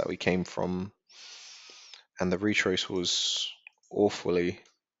base that we came from, and the retrace was awfully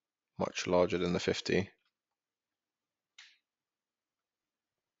much larger than the 50.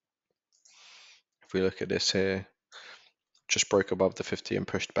 If we look at this here, just broke above the 50 and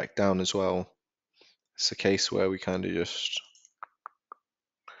pushed back down as well. It's a case where we kind of just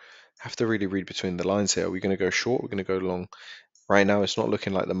have to really read between the lines here. Are we going to go short? We're going to go long. Right now, it's not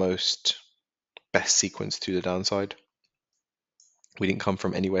looking like the most best sequence to the downside. We didn't come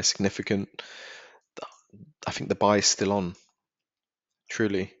from anywhere significant. I think the buy is still on,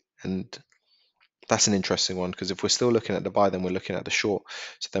 truly. And that's an interesting one, because if we're still looking at the buy, then we're looking at the short.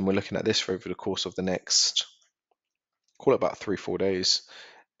 So then we're looking at this for over the course of the next, call it about 3-4 days.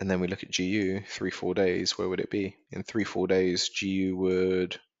 And then we look at GU, 3-4 days. Where would it be? In 3-4 days, GU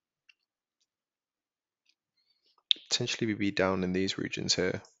would potentially be down in these regions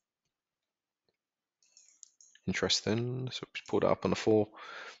here. Interesting. So we pulled it up on the 4.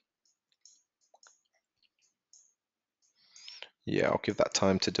 Yeah, I'll give that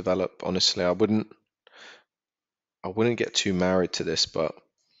time to develop. Honestly, I wouldn't get too married to this, but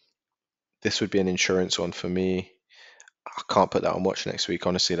this would be an insurance one for me. I can't put that on watch next week.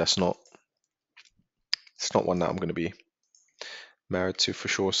 Honestly, it's not one that I'm going to be married to for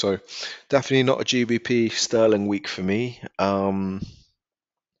sure. So definitely not a GBP sterling week for me. We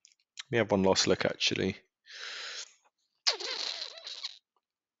have one last look actually.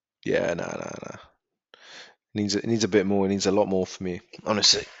 Yeah, no. It needs a bit more. It needs a lot more for me.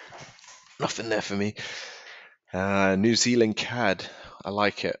 Honestly, nothing there for me. New Zealand CAD. I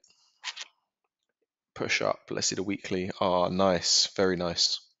like it. Push up. Let's see the weekly. Ah, nice. Very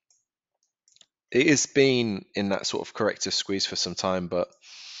nice. It has been in that sort of corrective squeeze for some time, but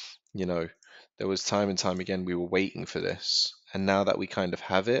you know, there was time and time again we were waiting for this, and now that we kind of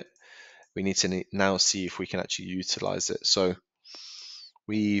have it, we need to now see if we can actually utilize it. So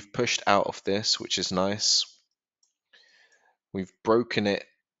we've pushed out of this, which is nice. We've broken it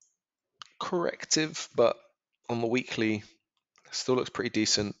corrective, but on the weekly, it still looks pretty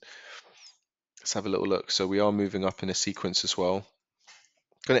decent. Let's have a little look. So we are moving up in a sequence as well.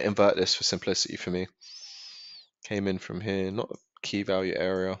 Going to invert this for simplicity for me. Came in from here, not a key value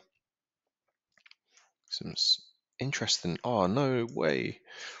area. Some interesting. Oh, no way.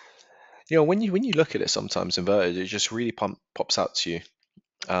 When you look at it sometimes inverted, it just really pops out to you.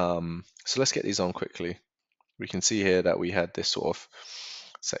 So let's get these on quickly. We can see here that we had this sort of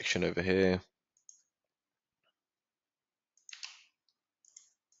section over here.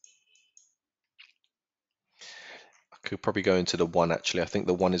 I could probably go into the one actually. I think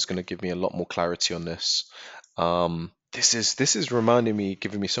the one is going to give me a lot more clarity on this. This is reminding me,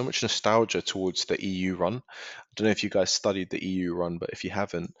 giving me so much nostalgia towards the EU run. I don't know if you guys studied the EU run, but if you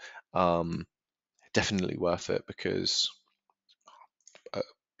haven't, definitely worth it because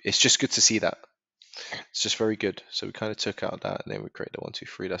it's just good to see that. It's just very good. So we kind of took out that, and then we create the 1, 2,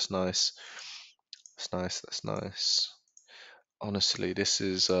 3. That's nice. That's nice. That's nice. Honestly, this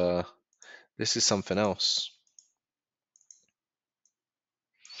is something else.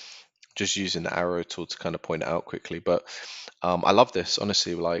 Just using the arrow tool to kind of point it out quickly, but I love this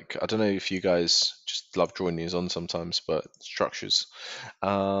honestly. Like, I don't know if you guys just love drawing these on sometimes, but structures.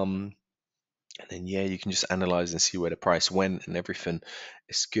 And then yeah, you can just analyze and see where the price went and everything.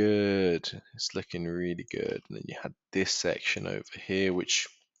 It's good. It's looking really good. And then you had this section over here, which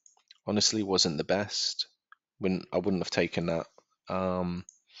honestly wasn't the best. I wouldn't have taken that.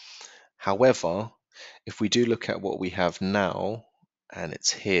 However, if we do look at what we have now, and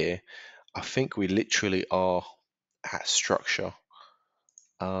it's here, I think we literally are at structure.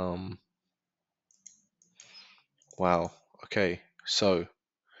 Wow. Okay. So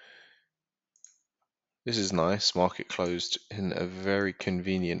this is nice. Market closed in a very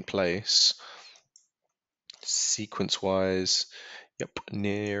convenient place. Sequence wise, yep,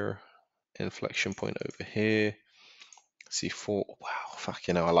 near inflection point over here. C4. Wow,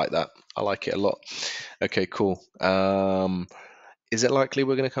 fucking hell, I like that. I like it a lot. Okay, cool. Is it likely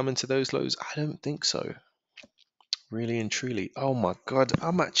we're going to come into those lows? I don't think so. Really and truly. Oh my god,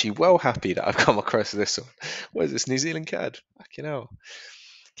 I'm actually well happy that I've come across this one. What is this, New Zealand CAD? Fucking hell.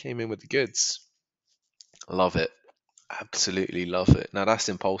 Came in with the goods. Love it. Absolutely love it. Now that's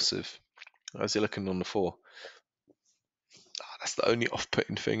impulsive. How's it looking on the 4? That's the only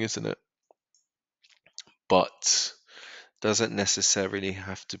off-putting thing, isn't it? But doesn't necessarily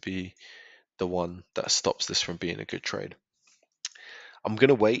have to be the one that stops this from being a good trade. I'm going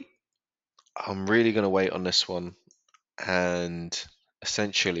to wait. I'm really going to wait on this one. And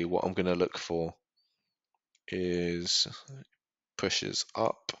essentially what I'm going to look for is pushes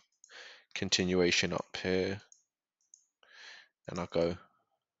up, continuation up here, and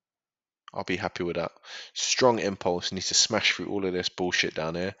I'll be happy with that. Strong impulse, needs to smash through all of this bullshit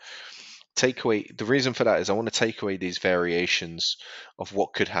down here. Take away, the reason for that is I want to take away these variations of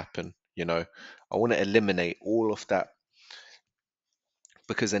what could happen. I want to eliminate all of that,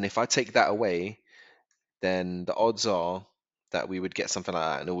 because then if I take that away, then the odds are that we would get something like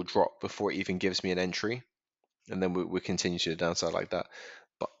that and it will drop before it even gives me an entry, and then we continue to the downside like that.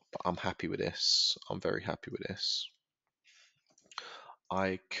 But I'm happy with this. I'm very happy with this.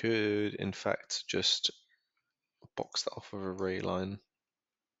 I could, in fact, just box that off of a ray line.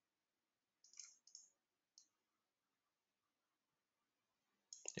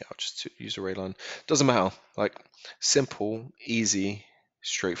 Yeah, I'll just use a ray line. Doesn't matter. Like, simple, easy,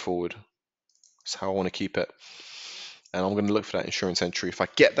 straightforward. That's how I want to keep it. And I'm going to look for that insurance entry. If I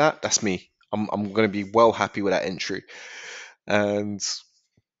get that, that's me. I'm going to be well happy with that entry. And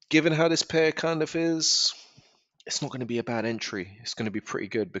given how this pair kind of is, it's not going to be a bad entry. It's going to be pretty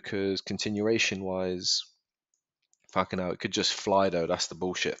good because continuation wise, fucking hell, it could just fly though. That's the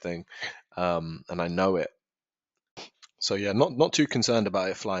bullshit thing. And I know it. So yeah, not too concerned about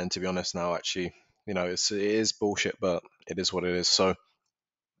it flying, to be honest. Now, actually, it is bullshit, but it is what it is. So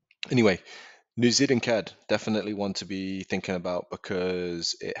anyway, New Zealand CAD, definitely one to be thinking about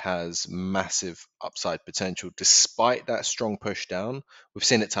because it has massive upside potential. Despite that strong push down, we've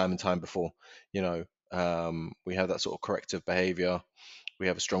seen it time and time before. We have that sort of corrective behavior. we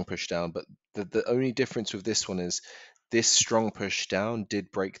have a strong push down, but the only difference with this one is this strong push down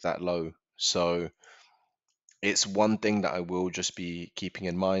did break that low. So it's one thing that I will just be keeping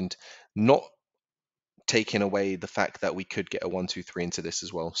in mind, not taking away the fact that we could get a 1 2 3 into this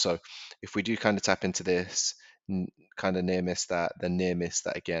as well. So if we do kind of tap into this, kind of near miss that, then near miss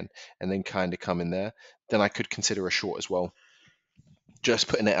that again, and then kind of come in there, then I could consider a short as well. Just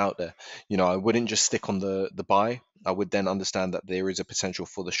putting it out there. I wouldn't just stick on the buy. I would then understand that there is a potential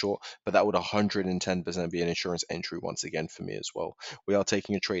for the short, but that would 110% be an insurance entry once again for me as well. We are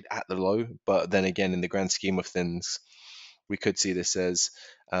taking a trade at the low, but then again, in the grand scheme of things, we could see this as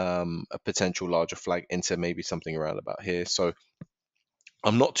a potential larger flag into maybe something around about here. So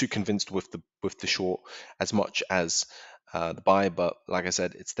I'm not too convinced with the short as much as the buy, but like I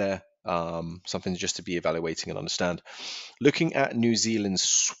said, it's there. Something just to be evaluating and understand. Looking at New Zealand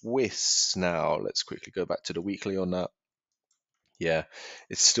Swiss now, let's quickly go back to the weekly on that. Yeah,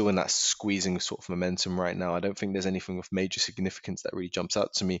 it's still in that squeezing sort of momentum right now. I don't think there's anything of major significance that really jumps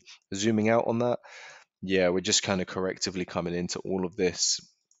out to me. Zooming out on that, yeah, we're just kind of correctively coming into all of this.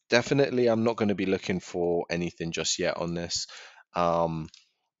 Definitely, I'm not going to be looking for anything just yet on this. Um,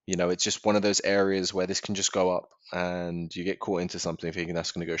 it's just one of those areas where this can just go up and you get caught into something thinking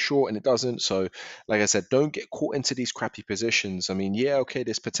that's going to go short and it doesn't. So, like I said, don't get caught into these crappy positions. I mean, yeah, okay,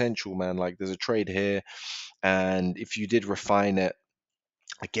 there's potential, man. Like there's a trade here, and if you did refine it,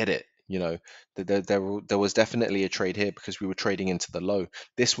 I get it. There was definitely a trade here because we were trading into the low.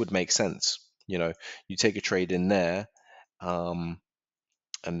 This would make sense. You take a trade in there. And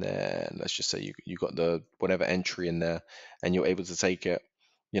then let's just say you got the whatever entry in there and you're able to take it.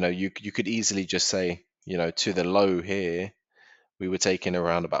 You could easily just say, to the low here we were taking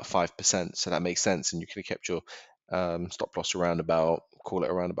around about 5%, so that makes sense, and you could have kept your stop loss around about, call it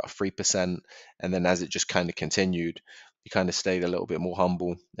around about 3%, and then as it just kind of continued, you kind of stayed a little bit more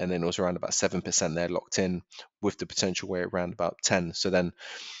humble, and then it was around about 7% there locked in with the potential way around about 10. So then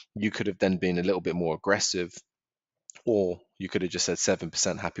you could have then been a little bit more aggressive, or you could have just said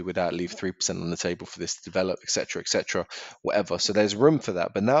 7% happy with that, leave 3% on the table for this to develop, etc., whatever. So there's room for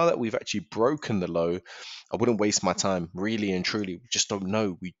that. But now that we've actually broken the low, I wouldn't waste my time. Really and truly, we just don't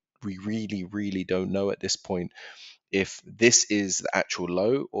know. We really, really don't know at this point if this is the actual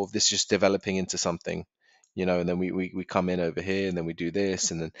low or if this is just developing into something, and then we come in over here and then we do this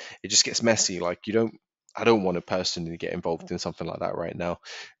and then it just gets messy. Like I don't want to personally get involved in something like that right now.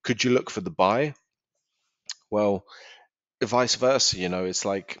 Could you look for the buy? Well, vice versa, it's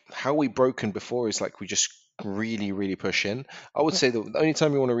like how we broken before is like we just really, really push in. I would say the only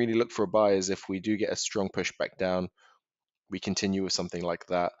time we want to really look for a buy is if we do get a strong push back down, we continue with something like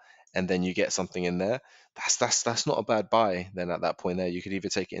that, and then you get something in there. That's not a bad buy. Then at that point there, you could either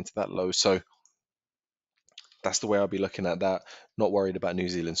take it into that low. So that's the way I'll be looking at that. Not worried about New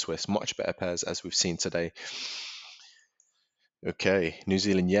Zealand Swiss. Much better pairs as we've seen today. Okay, New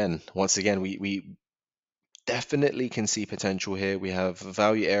Zealand Yen. Once again, we definitely can see potential here. We have a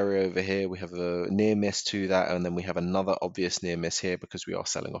value area over here. We have a near miss to that, and then we have another obvious near miss here because we are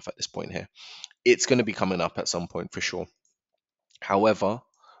selling off at this point here. It's going to be coming up at some point for sure. However,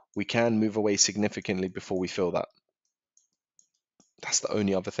 we can move away significantly before we feel that. That's the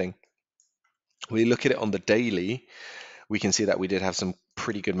only other thing. We look at it on the daily, we can see that we did have some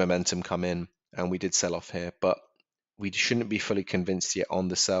pretty good momentum come in and we did sell off here, but we shouldn't be fully convinced yet on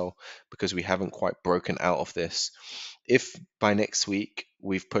the sell because we haven't quite broken out of this. If by next week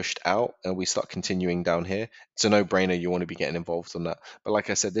we've pushed out and we start continuing down here, it's a no-brainer. You want to be getting involved on that. But like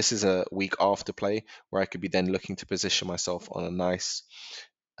I said, this is a week after play where I could be then looking to position myself on a nice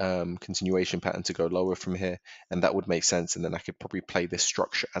continuation pattern to go lower from here, and that would make sense. And then I could probably play this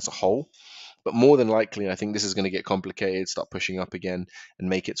structure as a whole. But more than likely, I think this is going to get complicated, start pushing up again, and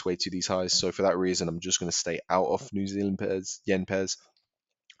make its way to these highs. So for that reason, I'm just going to stay out of New Zealand pairs, yen pairs.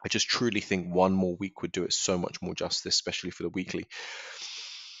 I just truly think one more week would do it so much more justice, especially for the weekly.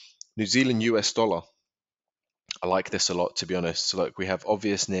 New Zealand US dollar. I like this a lot, to be honest. So like we have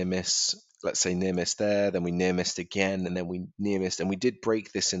obvious near miss. Let's say near miss there, then we near missed again, and then we near missed, and we did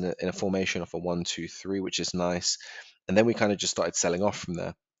break this in a formation of a 1 2 3, which is nice. And then we kind of just started selling off from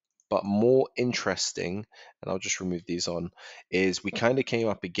there. But more interesting, and I'll just remove these on, is we kind of came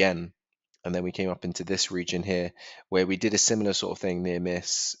up again, and then we came up into this region here where we did a similar sort of thing, near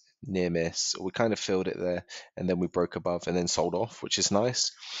miss, near miss. We kind of filled it there, and then we broke above and then sold off, which is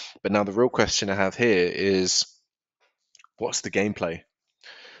nice. But now the real question I have here is, what's the gameplay?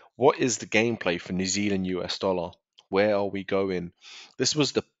 What is the gameplay for New Zealand US dollar? Where are we going? This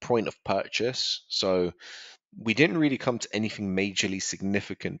was the point of purchase, so we didn't really come to anything majorly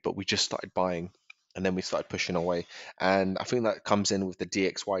significant, but we just started buying. and then we started pushing away. And I think that comes in with the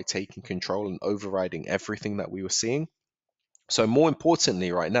DXY taking control and overriding everything that we were seeing. So more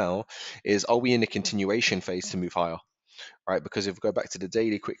importantly right now is, are we in a continuation phase to move higher? Right, because if we go back to the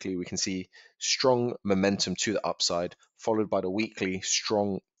daily quickly, we can see strong momentum to the upside, followed by the weekly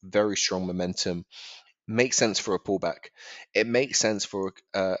strong, very strong momentum. Makes sense for a pullback. It makes sense for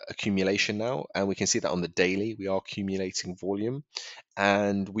accumulation now, and we can see that on the daily we are accumulating volume,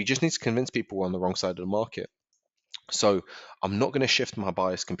 and we just need to convince people we're on the wrong side of the market. So I'm not going to shift my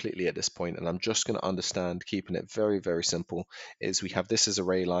bias completely at this point, and I'm just going to understand, keeping it very, very simple, is we have this as a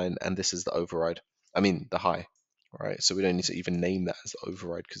ray line and this is the override. I mean the high, right? So we don't need to even name that as the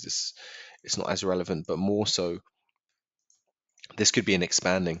override because it's not as relevant, but more so this could be an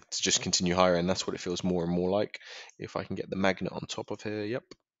expanding to just continue higher, and that's what it feels more and more like. If I can get the magnet on top of here, yep.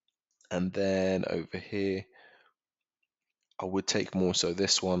 And then over here, I would take more so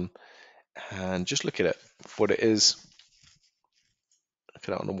this one and just look at it for what it is. Look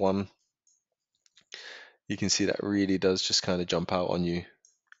at it on the one. You can see that really does just kind of jump out on you.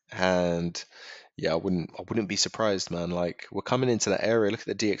 And yeah, I wouldn't be surprised, man. Like, we're coming into that area. Look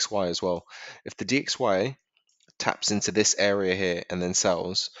at the DXY as well. If the DXY taps into this area here and then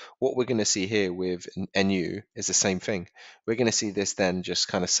sells, what we're going to see here with NU is the same thing. We're going to see this then just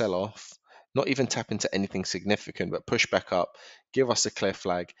kind of sell off, not even tap into anything significant, but push back up, give us a clear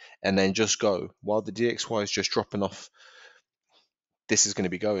flag, and then just go. While the DXY is just dropping off, this is going to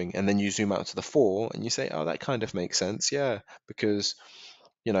be going. And then you zoom out to the 4 and you say, oh, that kind of makes sense. Yeah, because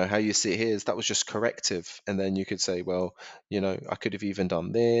how you see it here is that was just corrective. And then you could say, well, I could have even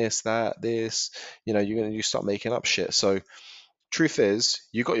done this, that, this. You start making up shit. So truth is,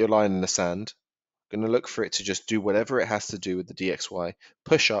 you got your line in the sand. Going to look for it to just do whatever it has to do with the DXY,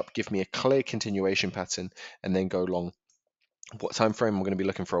 push up, give me a clear continuation pattern, and then go long. What time frame? I'm going to be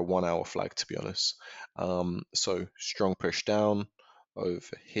looking for a 1 hour flag, to be honest. So strong push down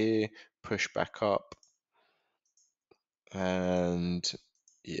over here, push back up, and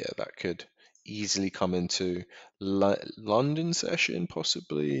yeah, that could easily come into London session,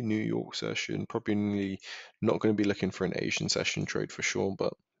 possibly New York session. Probably not going to be looking for an Asian session trade for sure,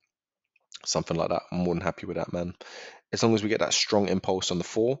 but something like that. I'm more than happy with that, man. As long as we get that strong impulse on the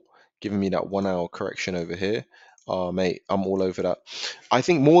 4, giving me that 1 hour correction over here. Mate, I'm all over that. I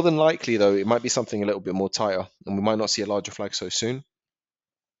think more than likely, though, it might be something a little bit more tighter, and we might not see a larger flag so soon.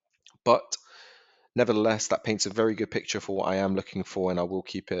 But nevertheless, that paints a very good picture for what I am looking for, and I will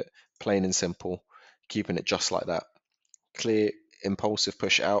keep it plain and simple, keeping it just like that. Clear, impulsive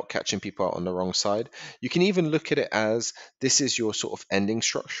push out, catching people out on the wrong side. You can even look at it as this is your sort of ending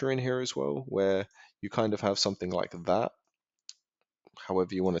structure in here as well, where you kind of have something like that,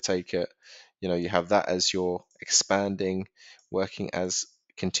 however you want to take it. You have that as your expanding, working as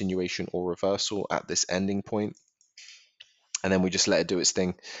continuation or reversal at this ending point, and then we just let it do its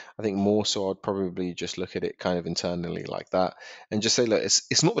thing. I think more so I'd probably just look at it kind of internally like that and just say, look,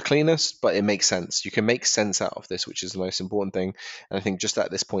 it's not the cleanest, but it makes sense. You can make sense out of this, which is the most important thing. And I think just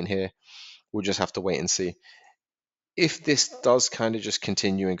at this point here, we'll just have to wait and see. If this does kind of just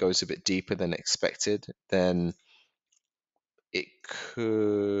continue and goes a bit deeper than expected, then it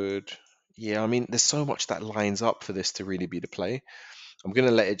could, yeah, I mean, there's so much that lines up for this to really be the play. I'm going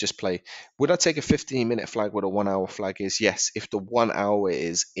to let it just play. Would I take a 15-minute flag what a 1 hour flag is? Yes, if the 1 hour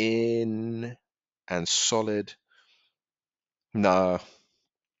is in and solid. No,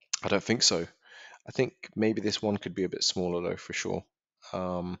 I don't think so. I think maybe this one could be a bit smaller though, for sure.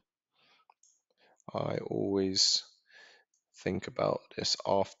 I always think about this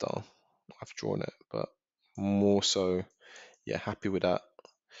after I've drawn it, but more so, yeah, happy with that.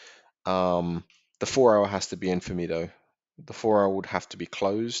 The 4 hour has to be in for me though. The 4 hour would have to be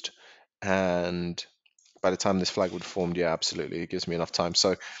closed, and by the time this flag would have formed, yeah, absolutely, it gives me enough time.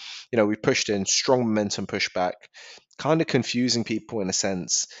 So, we pushed in strong momentum pushback, kind of confusing people in a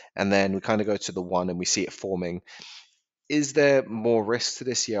sense, and then we kind of go to the 1 and we see it forming. Is there more risk to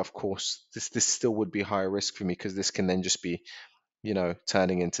this? Yeah, of course. This still would be higher risk for me because this can then just be,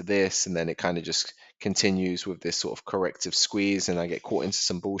 turning into this, and then it kind of just continues with this sort of corrective squeeze, and I get caught into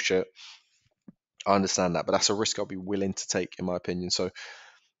some bullshit. I understand that, but that's a risk I'll be willing to take, in my opinion. So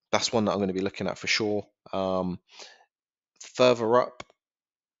that's one that I'm going to be looking at for sure. Further up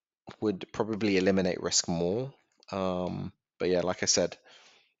would probably eliminate risk more. But yeah, like I said,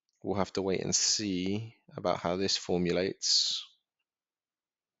 we'll have to wait and see about how this formulates.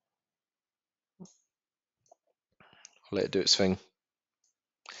 I'll let it do its thing.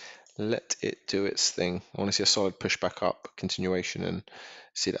 Let it do its thing. I want to see a solid pushback up, continuation, and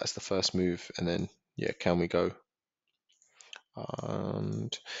see that as the first move. And then, yeah, can we go?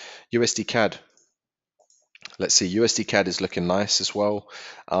 And USD CAD. Let's see, USD CAD is looking nice as well.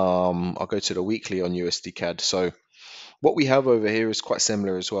 I'll go to the weekly on USD CAD. So what we have over here is quite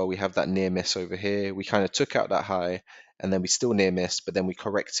similar as well. We have that near miss over here. We kind of took out that high and then we still near missed, but then we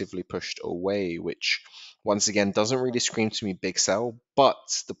correctively pushed away, which once again doesn't really scream to me big sell.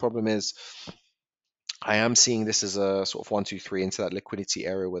 But the problem is I am seeing this as a sort of 1, 2, 3 into that liquidity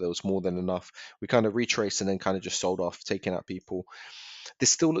area where there was more than enough. We kind of retraced and then kind of just sold off, taking out people.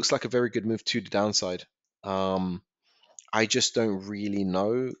 This still looks like a very good move to the downside. Um, I just don't really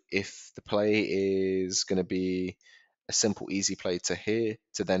know if the play is going to be a simple, easy play to here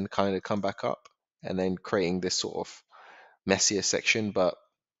to then kind of come back up and then creating this sort of messier section. But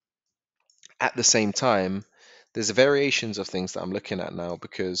at the same time, there's variations of things that I'm looking at now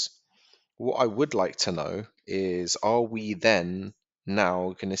because what I would like to know is are we then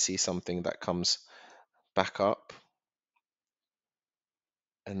now going to see something that comes back up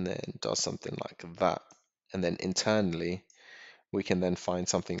and then does something like that? And then internally, we can then find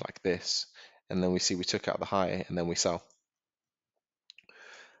something like this. And then we see we took out the high and then we sell.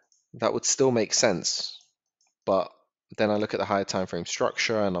 That would still make sense. But then I look at the higher time frame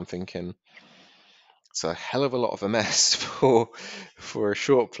structure and I'm thinking it's a hell of a lot of a mess for a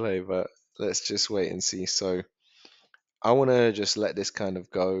short play, but let's just wait and see. So I want to just let this kind of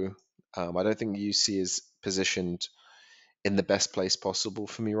go. I don't think UC is positioned in the best place possible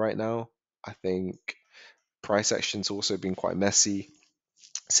for me right now. I think price action's also been quite messy.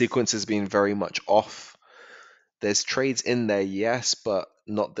 Sequence has been very much off. There's trades in there, yes, but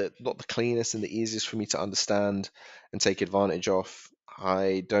not the cleanest and the easiest for me to understand and take advantage of.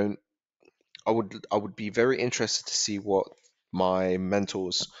 I would be very interested to see what my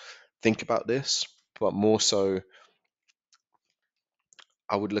mentors think about this, but more so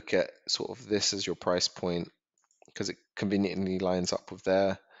I would look at sort of this as your price point because it conveniently lines up with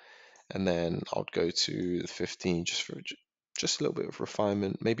there. And then I'll go to the 15 just for just a little bit of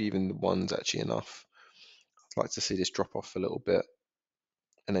refinement. Maybe even the one's actually enough. I'd like to see this drop off a little bit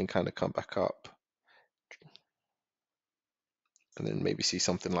and then kind of come back up and then maybe see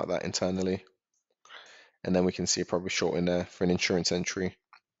something like that internally. And then we can see a probably short in there for an insurance entry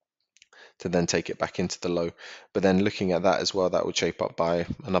to then take it back into the low. But then looking at that as well, that would shape up by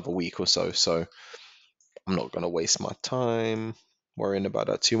another week or so. So I'm not going to waste my time worrying about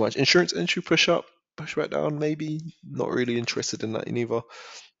that too much. Insurance entry push up, push back down, maybe. Not really interested in that in either.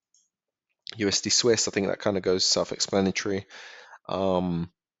 USD Swiss, I think that kind of goes self-explanatory. Um,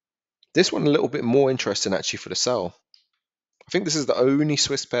 this one a little bit more interesting actually for the sell. I think this is the only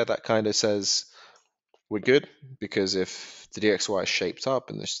Swiss pair that kind of says we're good because if the DXY is shaped up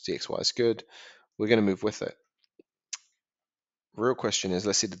and the DXY is good, we're going to move with it. Real question is,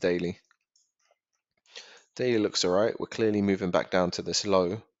 let's see the daily. Daily looks all right. We're clearly moving back down to this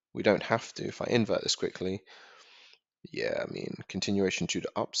low. We don't have to. If I invert this quickly, yeah, I mean, continuation to the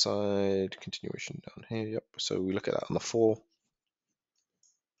upside, continuation down here. Yep. So we look at that on the 4.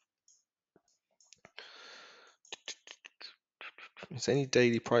 Is there any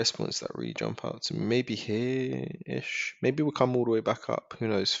daily price points that really jump out to me? Maybe here-ish. Maybe we'll come all the way back up. Who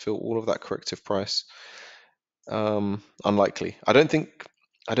knows? Fill all of that corrective price. Unlikely. I don't think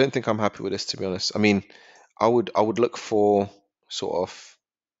I'm happy with this, to be honest. I mean, I would look for sort of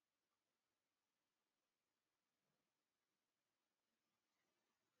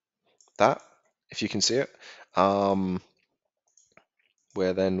that, if you can see it. Um,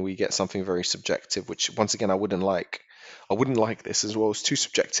 where then we get something very subjective, which once again I wouldn't like. I wouldn't like this as well. It's too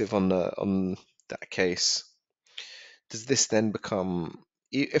subjective on that case. Does this then become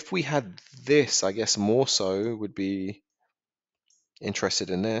if we had this, I guess more so would be interested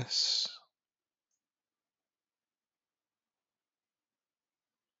in this.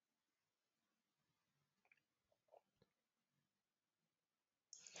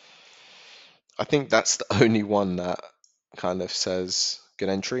 I think that's the only one that kind of says good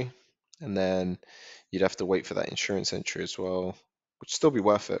entry, and then you'd have to wait for that insurance entry as well, which would still be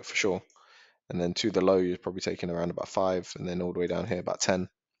worth it for sure. And then to the low, you're probably taking around about 5, and then all the way down here about 10.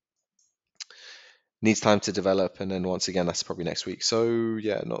 Needs time to develop, and then once again, that's probably next week. So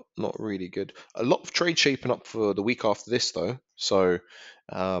yeah, not really good. A lot of trade shaping up for the week after this though. So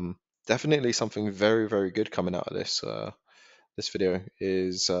definitely something very very good coming out of this video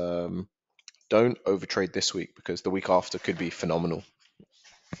is don't overtrade this week because the week after could be phenomenal.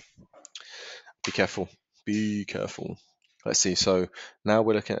 Be careful. Be careful. Let's see. So now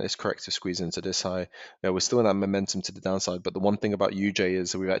we're looking at this corrective squeeze into this high. Yeah, we're still in that momentum to the downside. But the one thing about UJ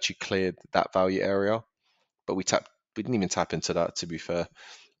is that we've actually cleared that value area, but we didn't even tap into that, to be fair.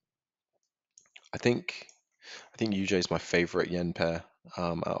 I think UJ is my favorite yen pair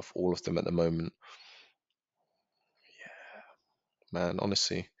out of all of them at the moment. man,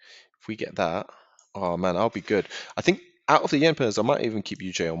 honestly, if we get that, oh man, I'll be good. I think out of the yen pairs, I might even keep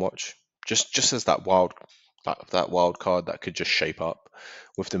UJ on watch, just as that wild card that could just shape up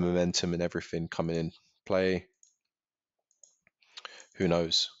with the momentum and everything coming in play. Who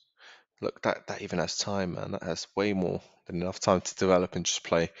knows? Look, that even has time, man. That has way more than enough time to develop and just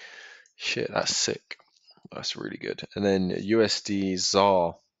play. Shit, that's sick. That's really good. And then USD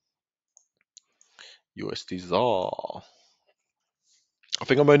ZAR. USD ZAR. I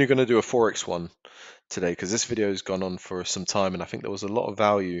think I'm only going to do a Forex one today because this video has gone on for some time and I think there was a lot of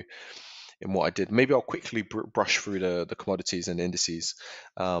value in what I did. Maybe I'll quickly brush through the commodities and indices.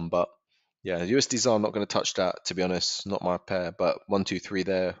 But yeah, USD ZAR, I'm not going to touch that, to be honest. Not my pair, but 1, 2, 3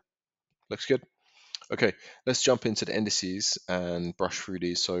 there. Looks good. Okay, let's jump into the indices and brush through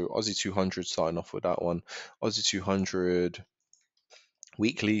these. So Aussie 200 starting off with that one. Aussie 200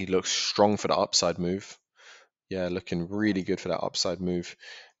 weekly looks strong for the upside move. Yeah, looking really good for that upside move.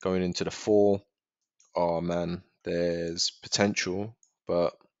 Going into the 4, oh man, there's potential,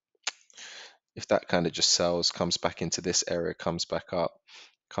 but if that kind of just sells, comes back into this area, comes back up,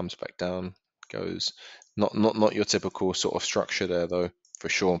 comes back down, goes not your typical sort of structure there though, for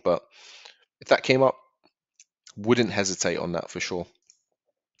sure. But if that came up, wouldn't hesitate on that for sure.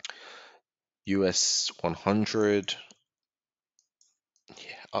 US 100,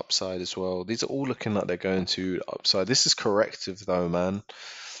 yeah, upside as well. These are all looking like they're going to the upside. This is corrective though, man.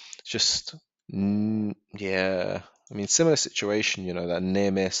 Just yeah. I mean, similar situation, you know, that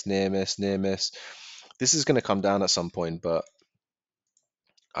near miss, near miss, near miss. This is going to come down at some point, but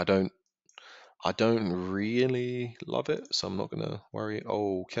I don't really love it, so I'm not going to worry.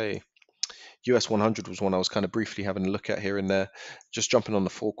 Okay. US 100 was one I was kind of briefly having a look at here and there. Just jumping on the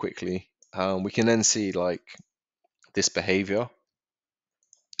 4 quickly. We can then see like this behavior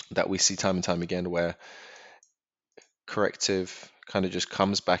that we see time and time again where corrective kind of just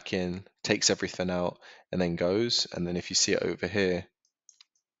comes back in, takes everything out, and then goes. And then if you see it over here,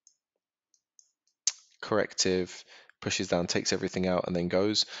 corrective pushes down, takes everything out, and then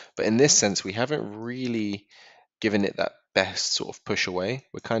goes. But in this sense, we haven't really given it that best sort of push away.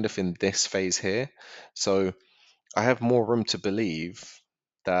 We're kind of in this phase here. So I have more room to believe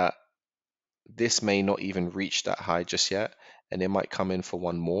that this may not even reach that high just yet, and it might come in for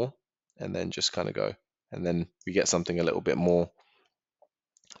one more and then just kind of go. And then we get something a little bit more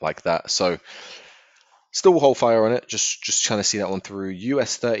like that. So still hold fire on it. Just trying to see that one through.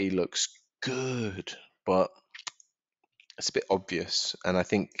 US 30 looks good, but it's a bit obvious. And I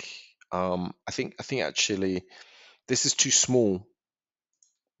think actually this is too small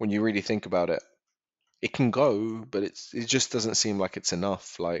when you really think about it. It can go, but it just doesn't seem like it's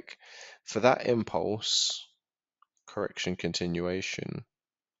enough. Like for that impulse, correction continuation.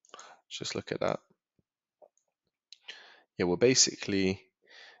 Let's just look at that. Yeah, we're basically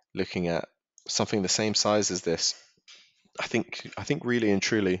looking at something the same size as this. I think really and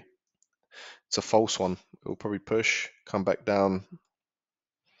truly it's a false one. It will probably push, come back down,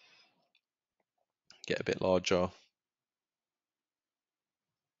 get a bit larger,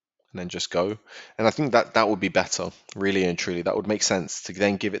 and then just go. And I think that would be better, really and truly. That would make sense to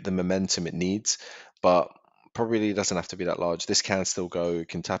then give it the momentum it needs, but probably doesn't have to be that large. This can still go, it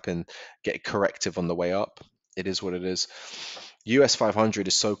can tap in, get corrective on the way up. It is what it is. US 500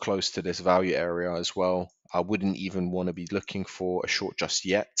 is so close to this value area as well. I wouldn't even want to be looking for a short just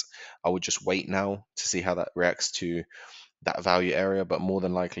yet. I would just wait now to see how that reacts to that value area, but more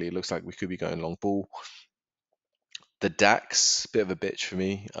than likely it looks like we could be going long bull. The DAX, bit of a bitch for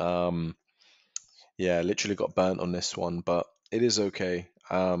me. Yeah, literally got burnt on this one, but it is okay.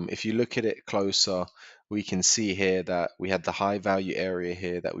 If you look at it closer, we can see here that we had the high value area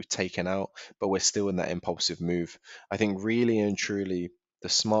here that we've taken out, but we're still in that impulsive move. I think really and truly, the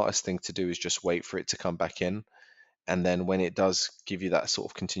smartest thing to do is just wait for it to come back in. And then when it does give you that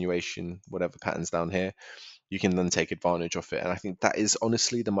sort of continuation, whatever patterns down here, you can then take advantage of it. And I think that is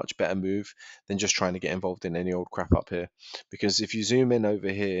honestly the much better move than just trying to get involved in any old crap up here. Because if you zoom in over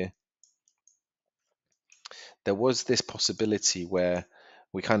here, there was this possibility where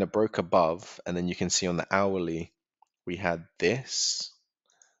we kind of broke above, and then you can see on the hourly we had this,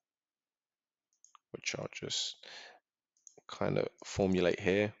 which I'll just kind of formulate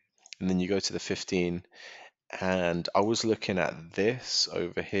here. And then you go to the 15, and I was looking at this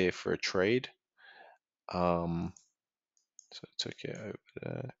over here for a trade. So I took it over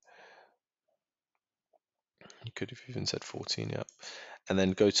there. You could have even said 14, yeah. And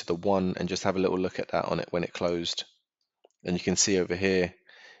then go to the 1 and just have a little look at that on it when it closed. And you can see over here,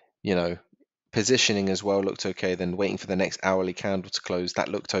 you know, positioning as well looked okay. Then waiting for the next hourly candle to close, that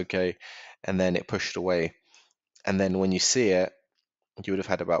looked okay. And then it pushed away. And then when you see it, you would have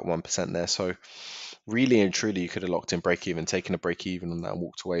had about 1% there. So really and truly, you could have locked in break even, taken a break even on that and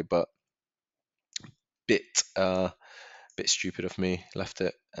walked away. But bit bit stupid of me, left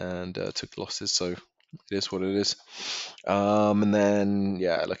it and took losses. So it is what it is. And then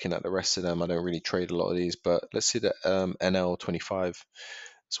yeah, looking at the rest of them, I don't really trade a lot of these, but let's see the NL25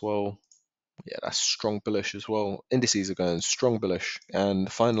 as well. Yeah, that's strong bullish as well. Indices are going strong bullish and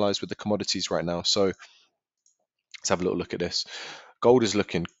finalized with the commodities right now. So let's have a little look at this. Gold is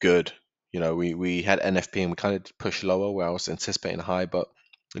looking good. You know, we had NFP and we kind of pushed lower where I was anticipating a high, but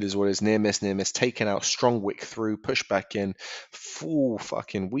it is what it is. Near miss, taken out, strong wick through, push back in, full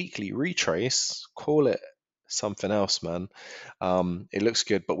fucking weekly retrace. Call it something else, man. It looks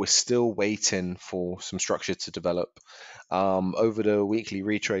good, but we're still waiting for some structure to develop. Over the weekly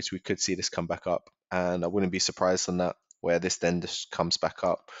retrace, we could see this come back up, and I wouldn't be surprised on that, where this then just comes back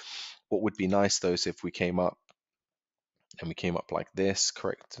up. What would be nice though is if we came up and we came up like this,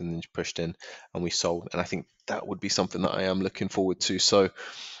 correct, and then pushed in and we sold. And I think that would be something that I am looking forward to. So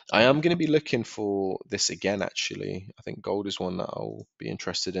I am going to be looking for this again, actually. I think gold is one that I'll be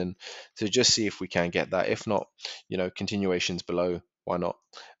interested in to just see if we can get that. If not, you know, continuations below, why not?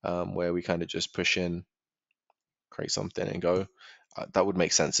 Where we kind of just push in, create something and go. That would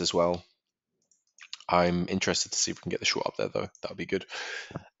make sense as well. I'm interested to see if we can get the short up there, though. That would be good.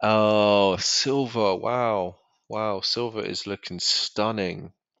 Oh, silver. Wow. Wow. Silver is looking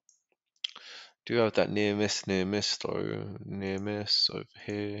stunning. Do have that near miss though. Near miss over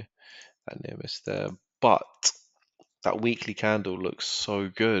here. That near miss there. But that weekly candle looks so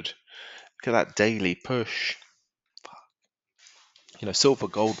good. Look at that daily push. You know, silver,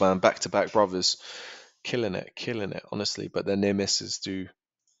 gold, man, back to back brothers. Killing it, honestly. But their near misses do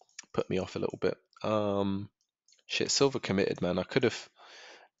put me off a little bit. Shit, silver committed, man. I could have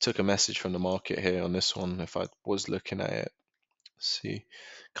took a message from the market here on this one if I was looking at it. See,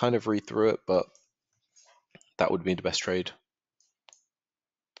 kind of read through it, but that would be the best trade.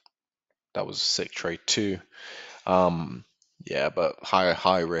 That was a sick trade too. Yeah, but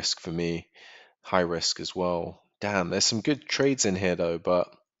high risk for me. High risk as well. Damn, there's some good trades in here though,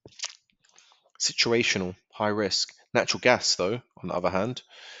 but situational, high risk. Natural gas though, on the other hand.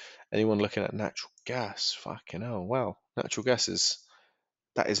 Anyone looking at natural gas? Fucking hell, wow. Natural gas is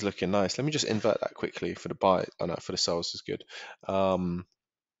that is looking nice. Let me just invert that quickly for the buy. Oh no, for the sales is good.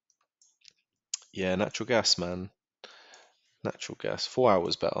 Yeah, natural gas, man. Natural gas. 4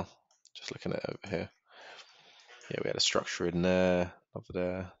 hours better. Just looking at it over here. Yeah, we had a structure in there,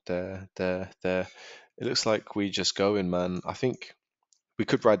 over there. It looks like we just go in, man. I think we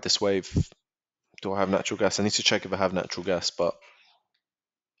could ride this wave. Do I have natural gas? I need to check if I have natural gas, but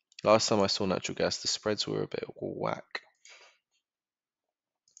last time I saw natural gas, the spreads were a bit whack.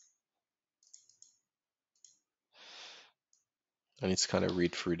 I need to kind of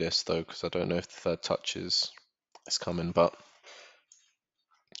read through this though, because I don't know if the third touch is coming, but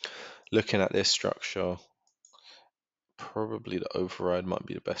looking at this structure, probably the override might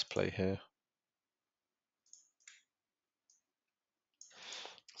be the best play here.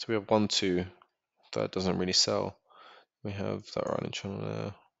 So we have 1, 2, that doesn't really sell. We have that running channel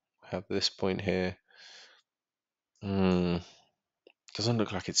there. We have this point here. Doesn't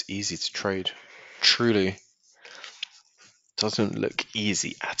look like it's easy to trade. Truly doesn't look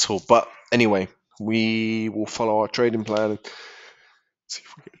easy at all. But anyway, we will follow our trading plan and see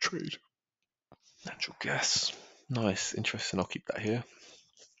if we get a trade. Natural gas. Nice, interesting. I'll keep that here.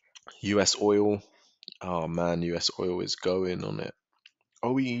 US oil. Oh man, US oil is going on it.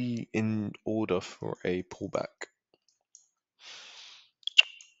 Are we in order for a pullback?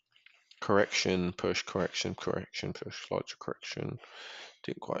 Correction, push, correction, push, larger correction.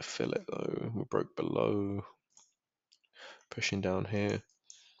 Didn't quite fill it though. We broke below. Pushing down here.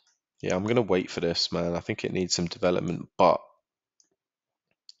 Yeah, I'm gonna wait for this, man. I think it needs some development, but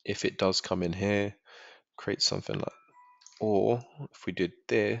if it does come in here, create something like, or if we did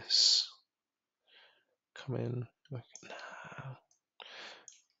this, come in.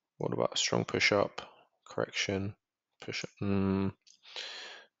 What about a strong push up? Correction, push up.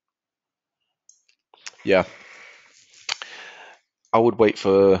 Yeah, I would wait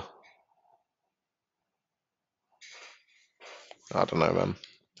for. I don't know, man.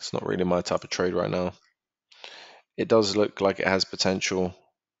 It's not really my type of trade right now. It does look like it has potential.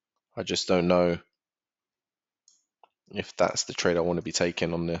 I just don't know if that's the trade I want to be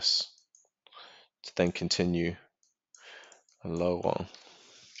taking on this to then continue and low on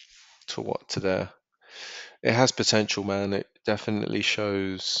to what to there. It has potential, man. It definitely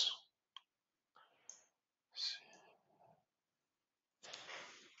shows.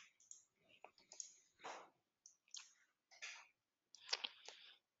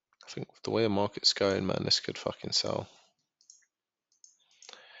 think with the way the market's going, man, this could fucking sell.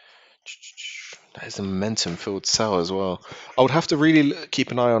 That is a momentum-filled sell as well. I would have to really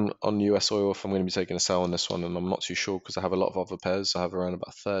keep an eye on US oil if I'm going to be taking a sell on this one, and I'm not too sure because I have a lot of other pairs. I have around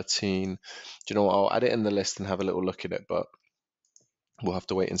about 13. Do you know what? I'll add it in the list and have a little look at it, but we'll have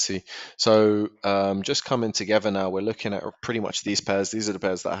to wait and see. So just coming together now, we're looking at pretty much these pairs. These are the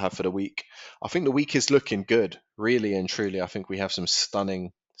pairs that I have for the week. I think the week is looking good, really and truly. I think we have some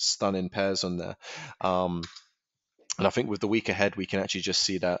stunning pairs on there. And I think with the week ahead, we can actually just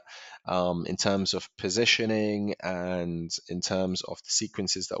see that in terms of positioning and in terms of the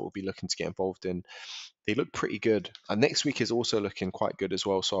sequences that we'll be looking to get involved in, they look pretty good. And next week is also looking quite good as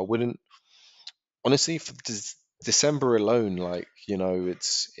well. So I wouldn't honestly for December alone, like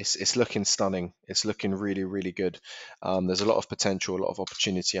it's looking stunning. It's looking really good. There's a lot of potential, a lot of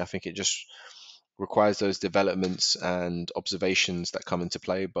opportunity. I think it just requires those developments and observations that come into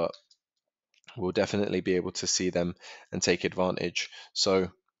play, but we'll definitely be able to see them and take advantage. So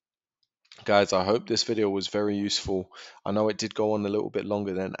guys, I hope this video was very useful. I know it did go on a little bit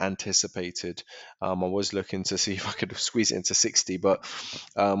longer than anticipated. I was looking to see if I could squeeze it into 60, but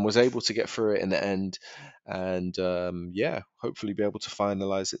was able to get through it in the end. And yeah, hopefully be able to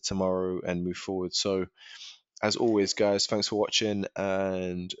finalize it tomorrow and move forward. So as always, guys, thanks for watching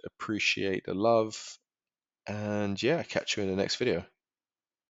and appreciate the love. And yeah, catch you in the next video.